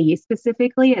employee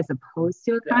specifically as opposed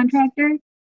to a contractor,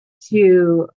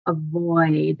 to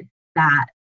avoid that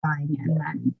buying and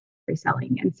then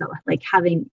reselling. And so like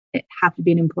having it have to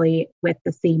be an employee with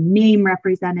the same name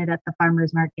represented at the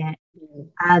farmer's market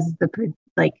as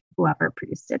whoever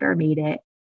produced it or made it.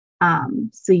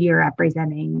 So you're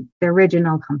representing the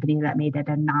original company that made it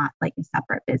and not like a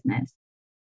separate business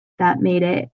that made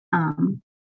it.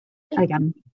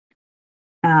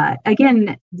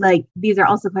 Again, like these are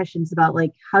also questions about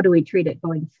like, how do we treat it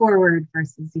going forward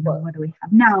versus, what do we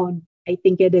have now? And I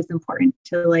think it is important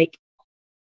to like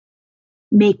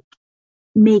make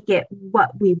it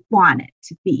what we want it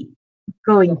to be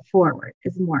going forward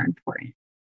is more important,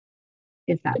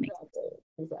 if that makes sense.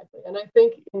 Exactly. And I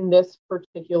think in this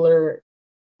particular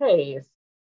case,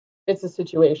 it's a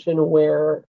situation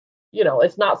where,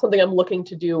 it's not something I'm looking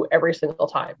to do every single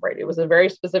time, right? It was a very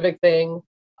specific thing.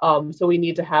 So we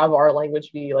need to have our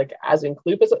language be like as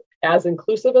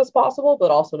inclusive as possible,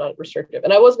 but also not restrictive.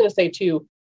 And I was going to say too,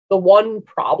 the one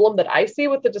problem that I see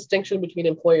with the distinction between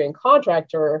employer and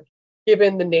contractor,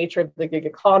 given the nature of the gig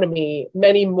economy,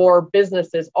 many more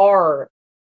businesses are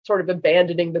sort of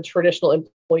abandoning the traditional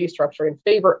employee structure in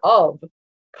favor of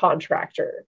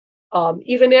contractor.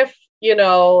 Even if,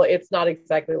 it's not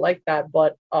exactly like that,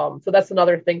 but so that's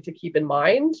another thing to keep in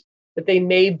mind, that they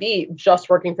may be just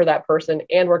working for that person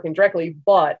and working directly,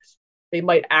 but they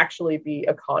might actually be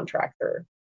a contractor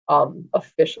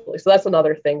officially. So that's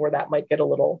another thing where that might get a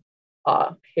little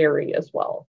hairy as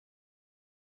well.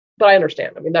 But I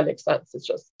understand. I mean, that makes sense. It's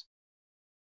just,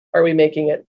 are we making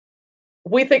it?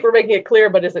 We think we're making it clear,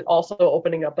 but is it also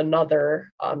opening up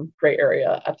another gray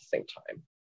area at the same time?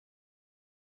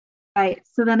 Right.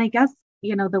 So then I guess,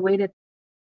 the way to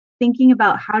thinking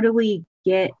about how do we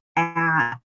get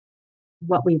at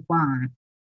what we want?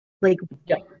 Like,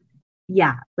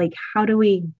 like how do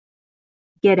we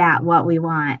get at what we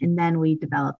want? And then we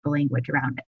develop the language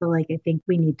around it. So like, I think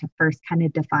we need to first kind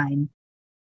of define,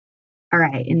 all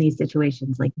right, in these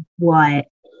situations, like what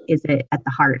is it at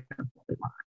the heart of what we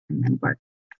want? And then work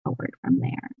forward from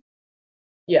there.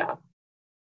 Yeah,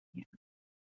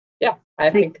 I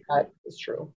think that is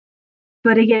true.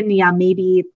 But again,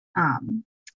 maybe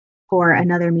for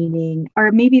another meeting,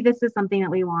 or maybe this is something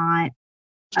that we want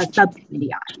a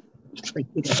subcommittee on, like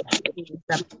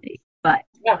subcommittee. But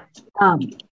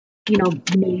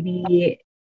maybe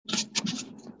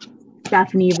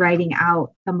Stephanie writing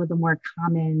out some of the more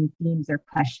common themes or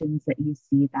questions that you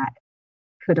see that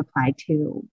could apply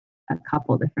to a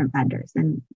couple different vendors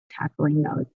and tackling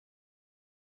those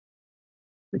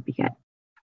would be good.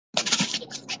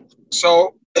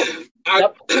 So,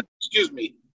 excuse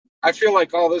me, I feel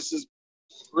like all this is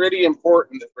pretty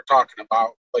important that we're talking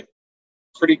about, like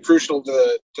pretty crucial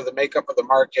to the makeup of the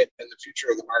market and the future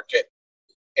of the market.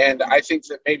 And I think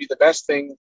that maybe the best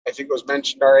thing, I think it was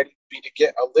mentioned already, would be to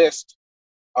get a list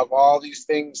of all these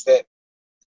things that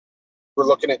we're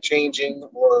looking at changing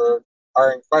or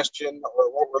are in question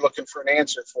or what we're looking for an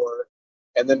answer for.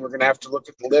 And then we're going to have to look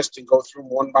at the list and go through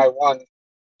them one by one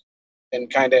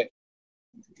and kind of,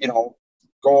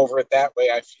 go over it that way,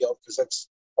 I feel, because it's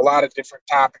a lot of different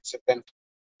topics have been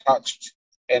touched.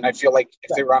 And I feel like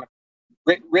if they were on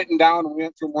written down and we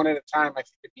went through one at a time, I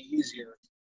think it'd be easier.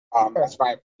 That's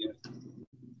my opinion.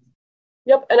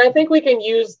 Yep. And I think we can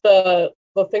use the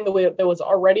thing that was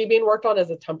already being worked on as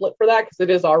a template for that, because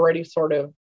it is already sort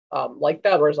of like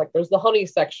that, where it's like there's the honey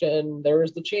section,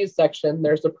 there's the cheese section,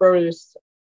 there's the produce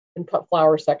and cut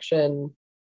flour section.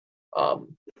 So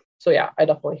yeah, I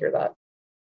definitely hear that.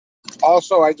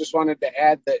 Also, I just wanted to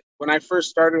add that when I first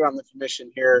started on the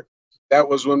commission here, that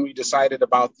was when we decided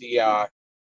about the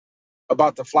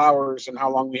flowers and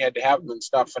how long we had to have them and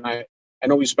stuff. And I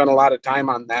know we spent a lot of time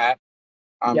on that.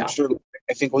 I'm sure,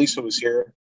 I think Lisa was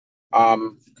here.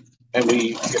 And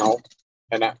we,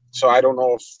 so I don't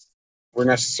know if we're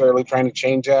necessarily trying to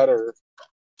change that, or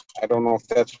I don't know if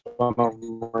that's one of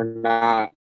them or not.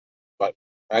 But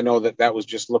I know that was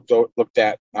just looked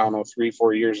at, I don't know,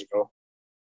 3-4 years ago.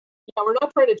 Yeah, we're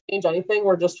not trying to change anything.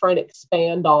 We're just trying to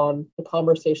expand on the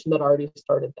conversation that already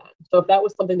started then. So if that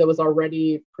was something that was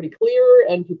already pretty clear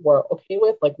and people are okay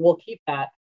with, like, we'll keep that.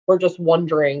 We're just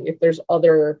wondering if there's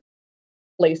other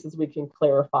places we can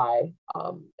clarify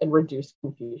and reduce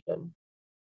confusion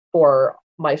for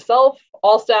myself,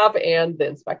 all staff, and the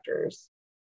inspectors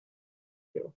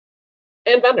too.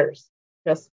 And vendors.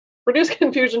 Yes, reduce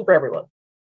confusion for everyone.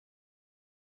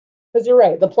 Because you're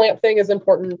right, the plant thing is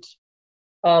important.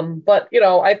 But,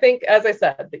 I think, as I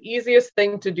said, the easiest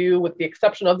thing to do, with the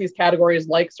exception of these categories,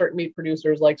 like certain meat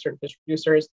producers, like certain fish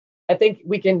producers, I think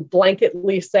we can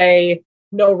blanketly say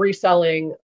no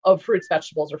reselling of fruits,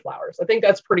 vegetables, or flowers. I think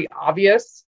that's pretty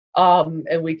obvious.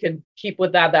 And we can keep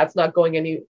with that. That's not going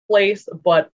any place.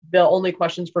 But the only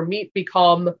questions for meat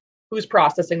become who's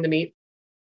processing the meat.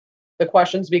 The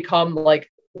questions become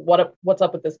like, what's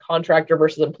up with this contractor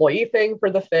versus employee thing for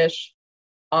the fish,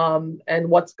 and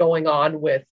what's going on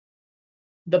with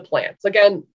the plants.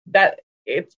 Again, that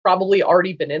it's probably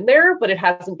already been in there, but it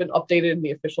hasn't been updated in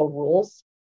the official rules.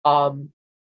 So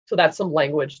that's some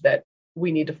language that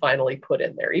we need to finally put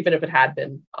in there, even if it had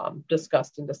been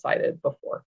discussed and decided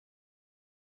before.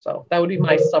 So that would be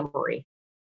my summary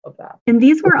of that. And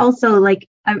these were also like,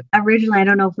 originally, I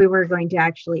don't know if we were going to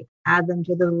actually add them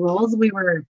to the rules.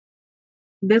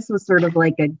 This was sort of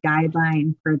like a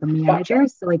guideline for the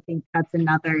managers. So I think that's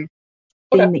another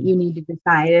thing that you need to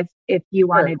decide if you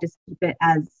want to just keep it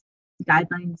as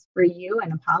guidelines for you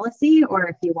and a policy, or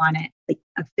if you want it like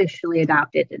officially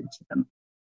adopted into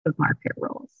the market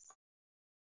rules.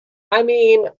 I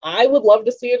mean, I would love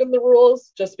to see it in the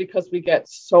rules just because we get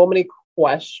so many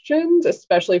questions,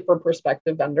 especially for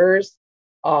prospective vendors.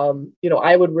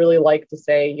 I would really like to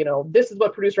say, this is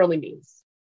what producer only means.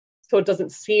 So it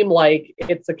doesn't seem like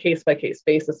it's a case-by-case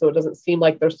basis. So it doesn't seem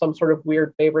like there's some sort of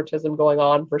weird favoritism going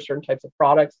on for certain types of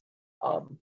products.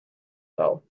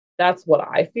 So that's what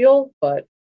I feel, but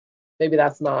maybe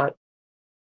that's not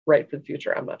right for the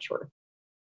future. I'm not sure.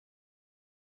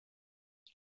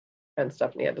 And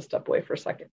Stephanie had to step away for a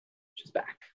second. She's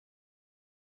back.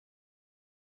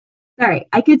 Sorry,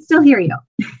 I could still hear you.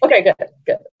 Okay,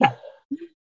 good. Yeah.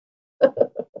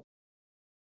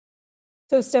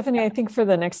 So Stephanie, I think for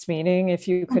the next meeting, if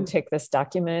you could take this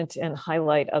document and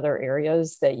highlight other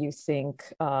areas that you think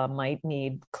might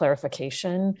need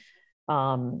clarification,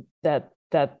 that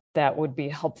would be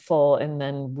helpful. And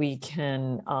then we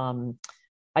can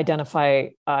identify,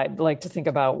 I'd like to think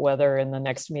about whether in the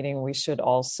next meeting, we should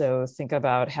also think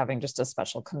about having just a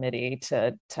special committee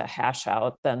to hash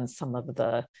out then some of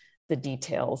the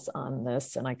details on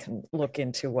this. And I can look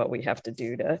into what we have to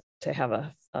do to have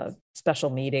a special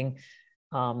meeting.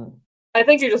 I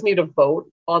think you just need to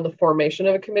vote on the formation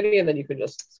of a committee, and then you can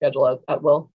just schedule it at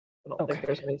will. I don't think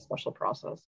there's any special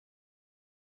process.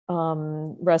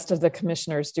 Rest of the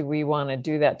commissioners, do we want to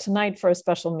do that tonight for a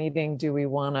special meeting? Do we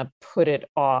want to put it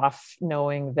off,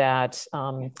 knowing that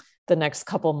the next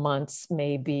couple months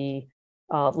may be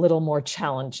a little more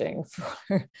challenging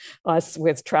for us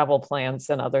with travel plans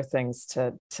and other things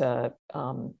to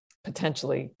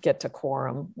potentially get to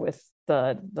quorum with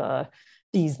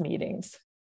these meetings?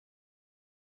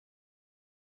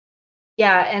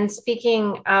 Yeah, and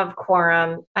speaking of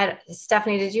quorum,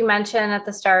 Stephanie, did you mention at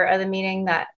the start of the meeting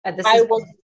that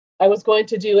I was going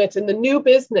to do it in the new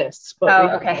business,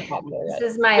 but okay.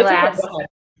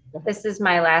 This is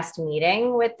my last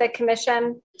meeting with the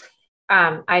commission.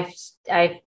 I've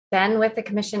been with the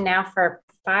commission now for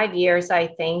 5 years, I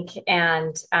think,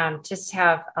 and just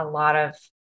have a lot of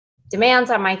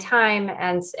demands on my time,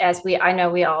 and I know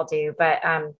we all do, but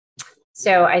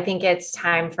so I think it's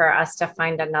time for us to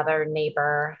find another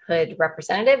neighborhood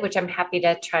representative, which I'm happy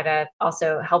to try to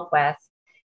also help with.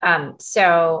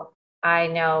 So I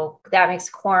know that makes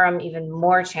quorum even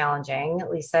more challenging,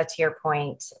 Lisa, to your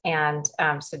point. And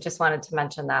so just wanted to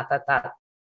mention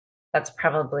that's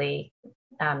probably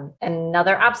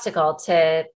another obstacle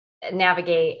to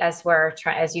navigate as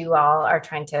you all are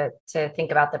trying to think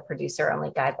about the producer only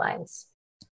guidelines.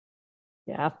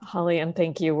 Yeah, Holly, and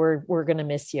thank you. We're going to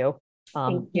miss you.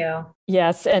 Thank you.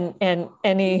 Yes, and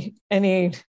any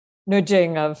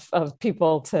nudging of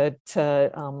people to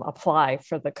apply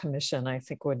for the commission, I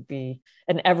think would be,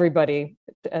 and everybody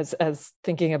as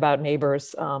thinking about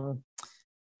neighbors.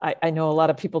 I know a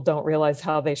lot of people don't realize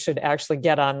how they should actually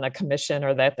get on the commission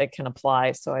or that they can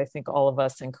apply. So I think all of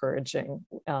us encouraging,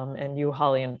 and you,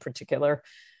 Holly, in particular.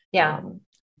 Yeah.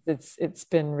 It's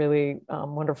been really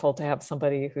wonderful to have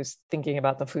somebody who's thinking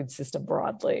about the food system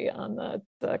broadly on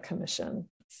the commission.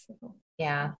 So.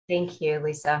 Yeah, thank you,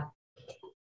 Lisa.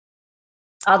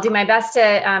 I'll do my best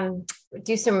to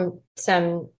do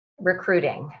some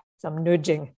recruiting, some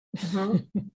nudging.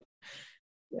 Mm-hmm.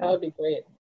 That would be great.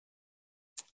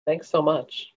 Thanks so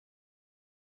much.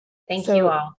 Thank you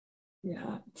all.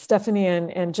 Yeah, Stephanie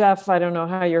and Jeff, I don't know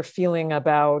how you're feeling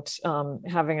about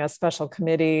having a special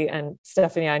committee. And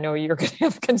Stephanie, I know you're going to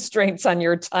have constraints on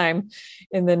your time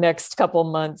in the next couple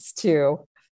months too.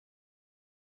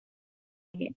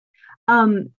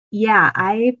 Yeah,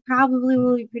 I probably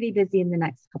will be pretty busy in the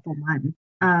next couple months.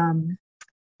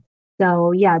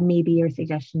 So yeah, maybe your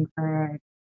suggestion for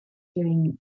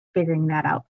figuring that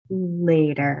out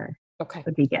later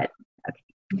would be good.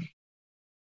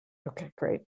 Okay,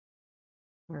 great.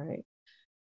 All right.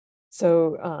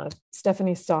 So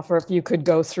Stephanie Stauffer, if you could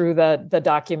go through the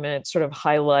document, sort of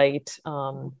highlight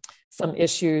some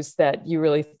issues that you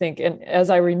really think, and as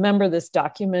I remember this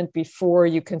document before,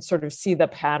 you can sort of see the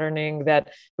patterning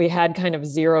that we had kind of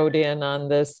zeroed in on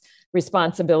this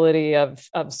responsibility of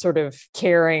sort of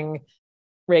caring,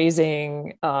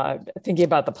 raising, thinking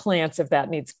about the plants, if that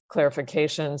needs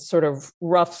clarification, sort of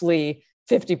roughly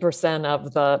 50%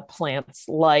 of the plant's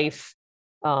life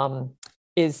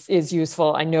is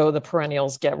useful. I know the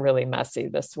perennials get really messy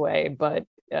this way, but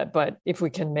if we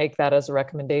can make that as a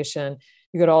recommendation,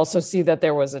 you could also see that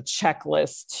there was a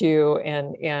checklist too,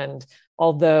 and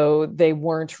although they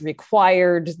weren't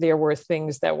required, there were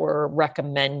things that were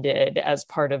recommended as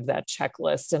part of that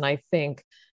checklist. And I think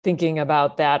thinking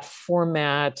about that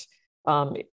format,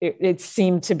 it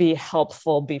seemed to be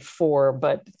helpful before,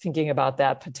 but thinking about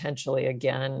that potentially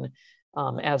again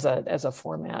as a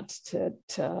format to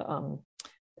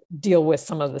deal with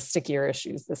some of the stickier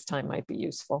issues this time might be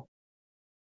useful.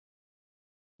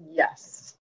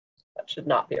 Yes, that should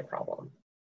not be a problem.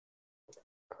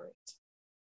 Great.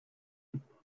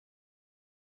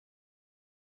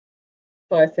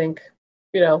 So I think,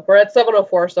 we're at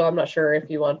 7:04, so I'm not sure if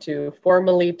you want to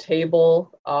formally table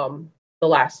the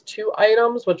last two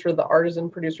items, which were the artisan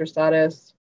producer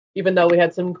status, even though we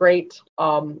had some great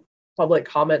public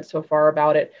comments so far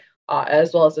about it,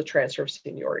 as well as the transfer of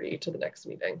seniority to the next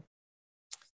meeting.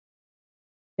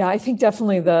 Yeah, I think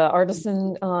definitely the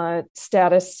artisan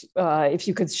status, if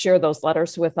you could share those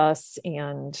letters with us.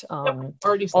 And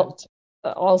already sent.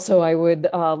 Also, I would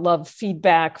love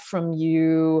feedback from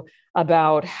you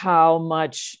about how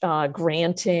much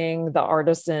granting the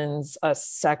artisans a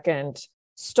second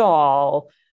stall,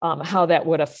 how that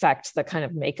would affect the kind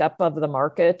of makeup of the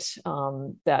market.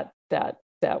 That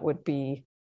would be.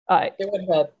 It would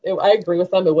have. I agree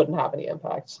with them. It wouldn't have any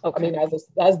impact. Okay. I mean,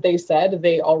 as they said,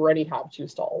 they already have two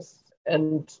stalls,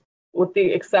 and with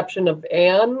the exception of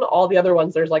Anne, all the other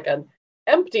ones, there's like an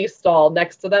empty stall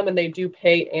next to them, and they do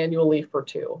pay annually for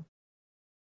two.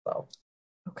 So,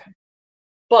 okay.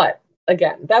 But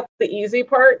again, that's the easy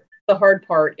part. The hard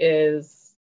part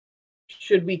is,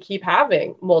 should we keep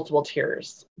having multiple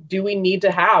tiers? Do we need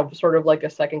to have sort of like a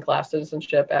second-class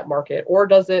citizenship at market, or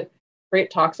does it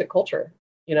create toxic culture?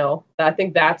 I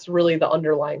think that's really the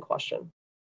underlying question.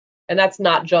 And that's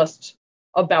not just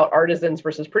about artisans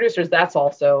versus producers. That's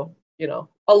also, a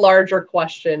larger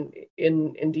question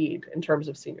in terms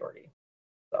of seniority.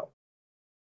 So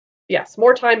yes,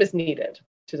 more time is needed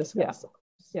to discuss.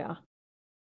 Yeah.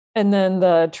 And then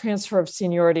the transfer of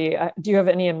seniority, do you have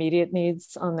any immediate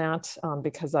needs on that?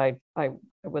 Because I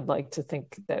would like to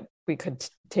think that we could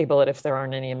table it if there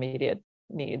aren't any immediate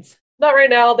needs. Not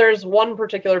right now. There's one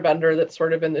particular vendor that's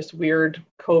sort of in this weird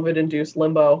COVID-induced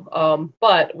limbo,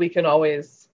 but we can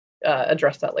always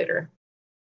address that later.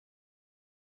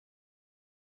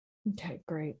 Okay,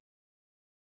 great.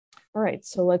 All right,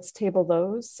 so let's table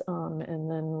those, and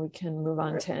then we can move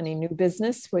on to any new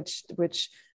business, which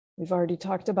we've already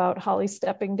talked about. Holly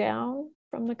stepping down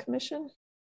from the commission.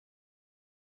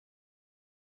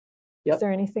 Yep. Is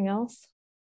there anything else?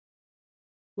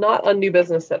 Not on new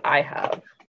business that I have.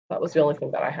 That was the only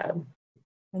thing that I had.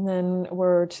 And then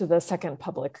we're to the second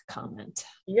public comment.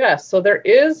 Yes, so there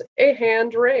is a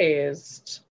hand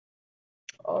raised.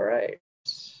 All right.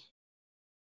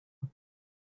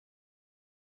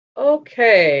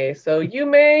 Okay, so you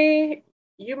may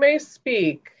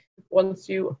speak once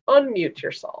you unmute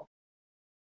yourself.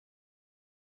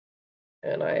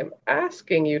 And I am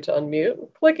asking you to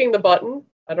unmute, clicking the button.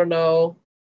 I don't know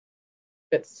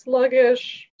if it's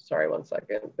sluggish. Sorry, 1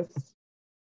 second. This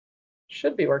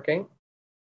should be working.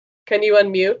 Can you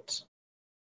unmute,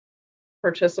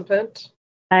 participant?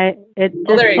 It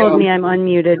just told me I'm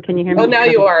unmuted. Can you hear me? Oh, now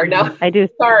you are. Now I do.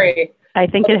 Sorry. I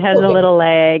think it has a little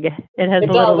lag. It has a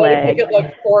little lag. I think it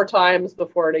like 4 times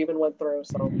before it even went through.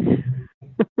 So.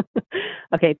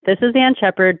 Okay, this is Ann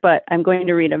Shepard, but I'm going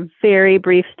to read a very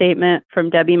brief statement from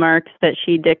Debbie Marks that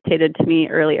she dictated to me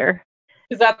earlier.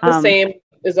 Is that the same?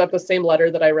 Is that the same letter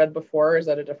that I read before? Or is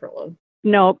that a different one?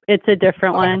 Nope, it's a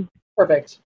different one.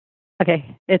 Perfect.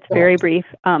 Okay, it's very brief.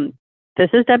 This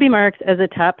is Debbie Marks. As a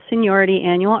top seniority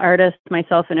annual artist,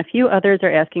 myself and a few others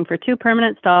are asking for 2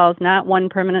 permanent stalls, not 1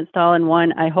 permanent stall and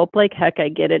 1, I hope like heck I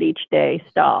get it each day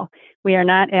stall. We are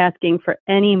not asking for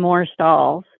any more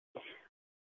stalls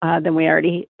than we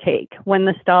already take. When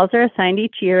the stalls are assigned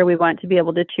each year, we want to be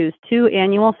able to choose 2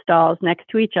 annual stalls next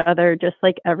to each other, just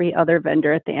like every other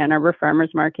vendor at the Ann Arbor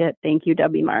Farmers Market. Thank you,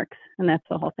 Debbie Marks. And that's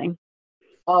the whole thing.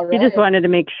 All right. She just wanted to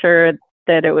make sure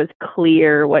that it was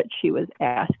clear what she was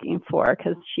asking for,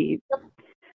 because she,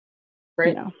 Great.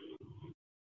 You know.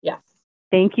 Yes.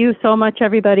 Thank you so much,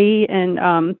 everybody.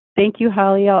 And thank you,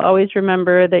 Holly. I'll always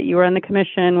remember that you were on the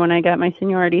commission when I got my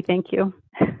seniority. Thank you.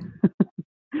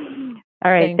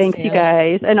 All right. Thanks you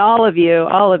guys. And all of you.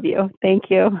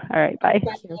 Thank you. All right. Bye.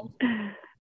 Thank you.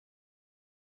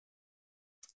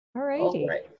 All righty. All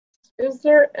right. Is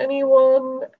there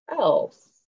anyone else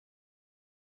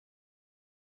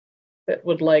that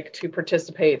would like to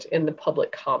participate in the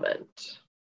public comment?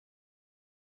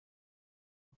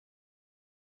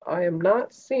 I am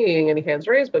not seeing any hands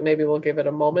raised, but maybe we'll give it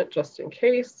a moment just in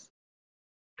case,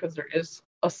 because there is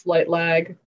a slight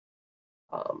lag.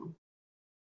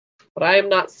 But I am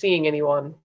not seeing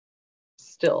anyone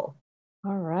still.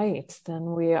 All right,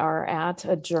 then we are at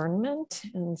adjournment.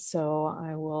 And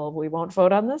so we won't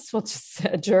vote on this. We'll just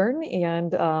adjourn.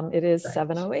 And it is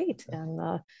 7:08 and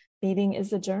the meeting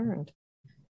is adjourned.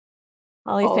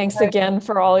 Holly, thanks again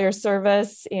for all your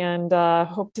service, and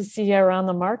hope to see you around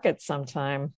the market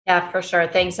sometime. Yeah, for sure.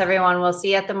 Thanks, everyone. We'll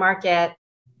see you at the market.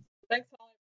 Thanks.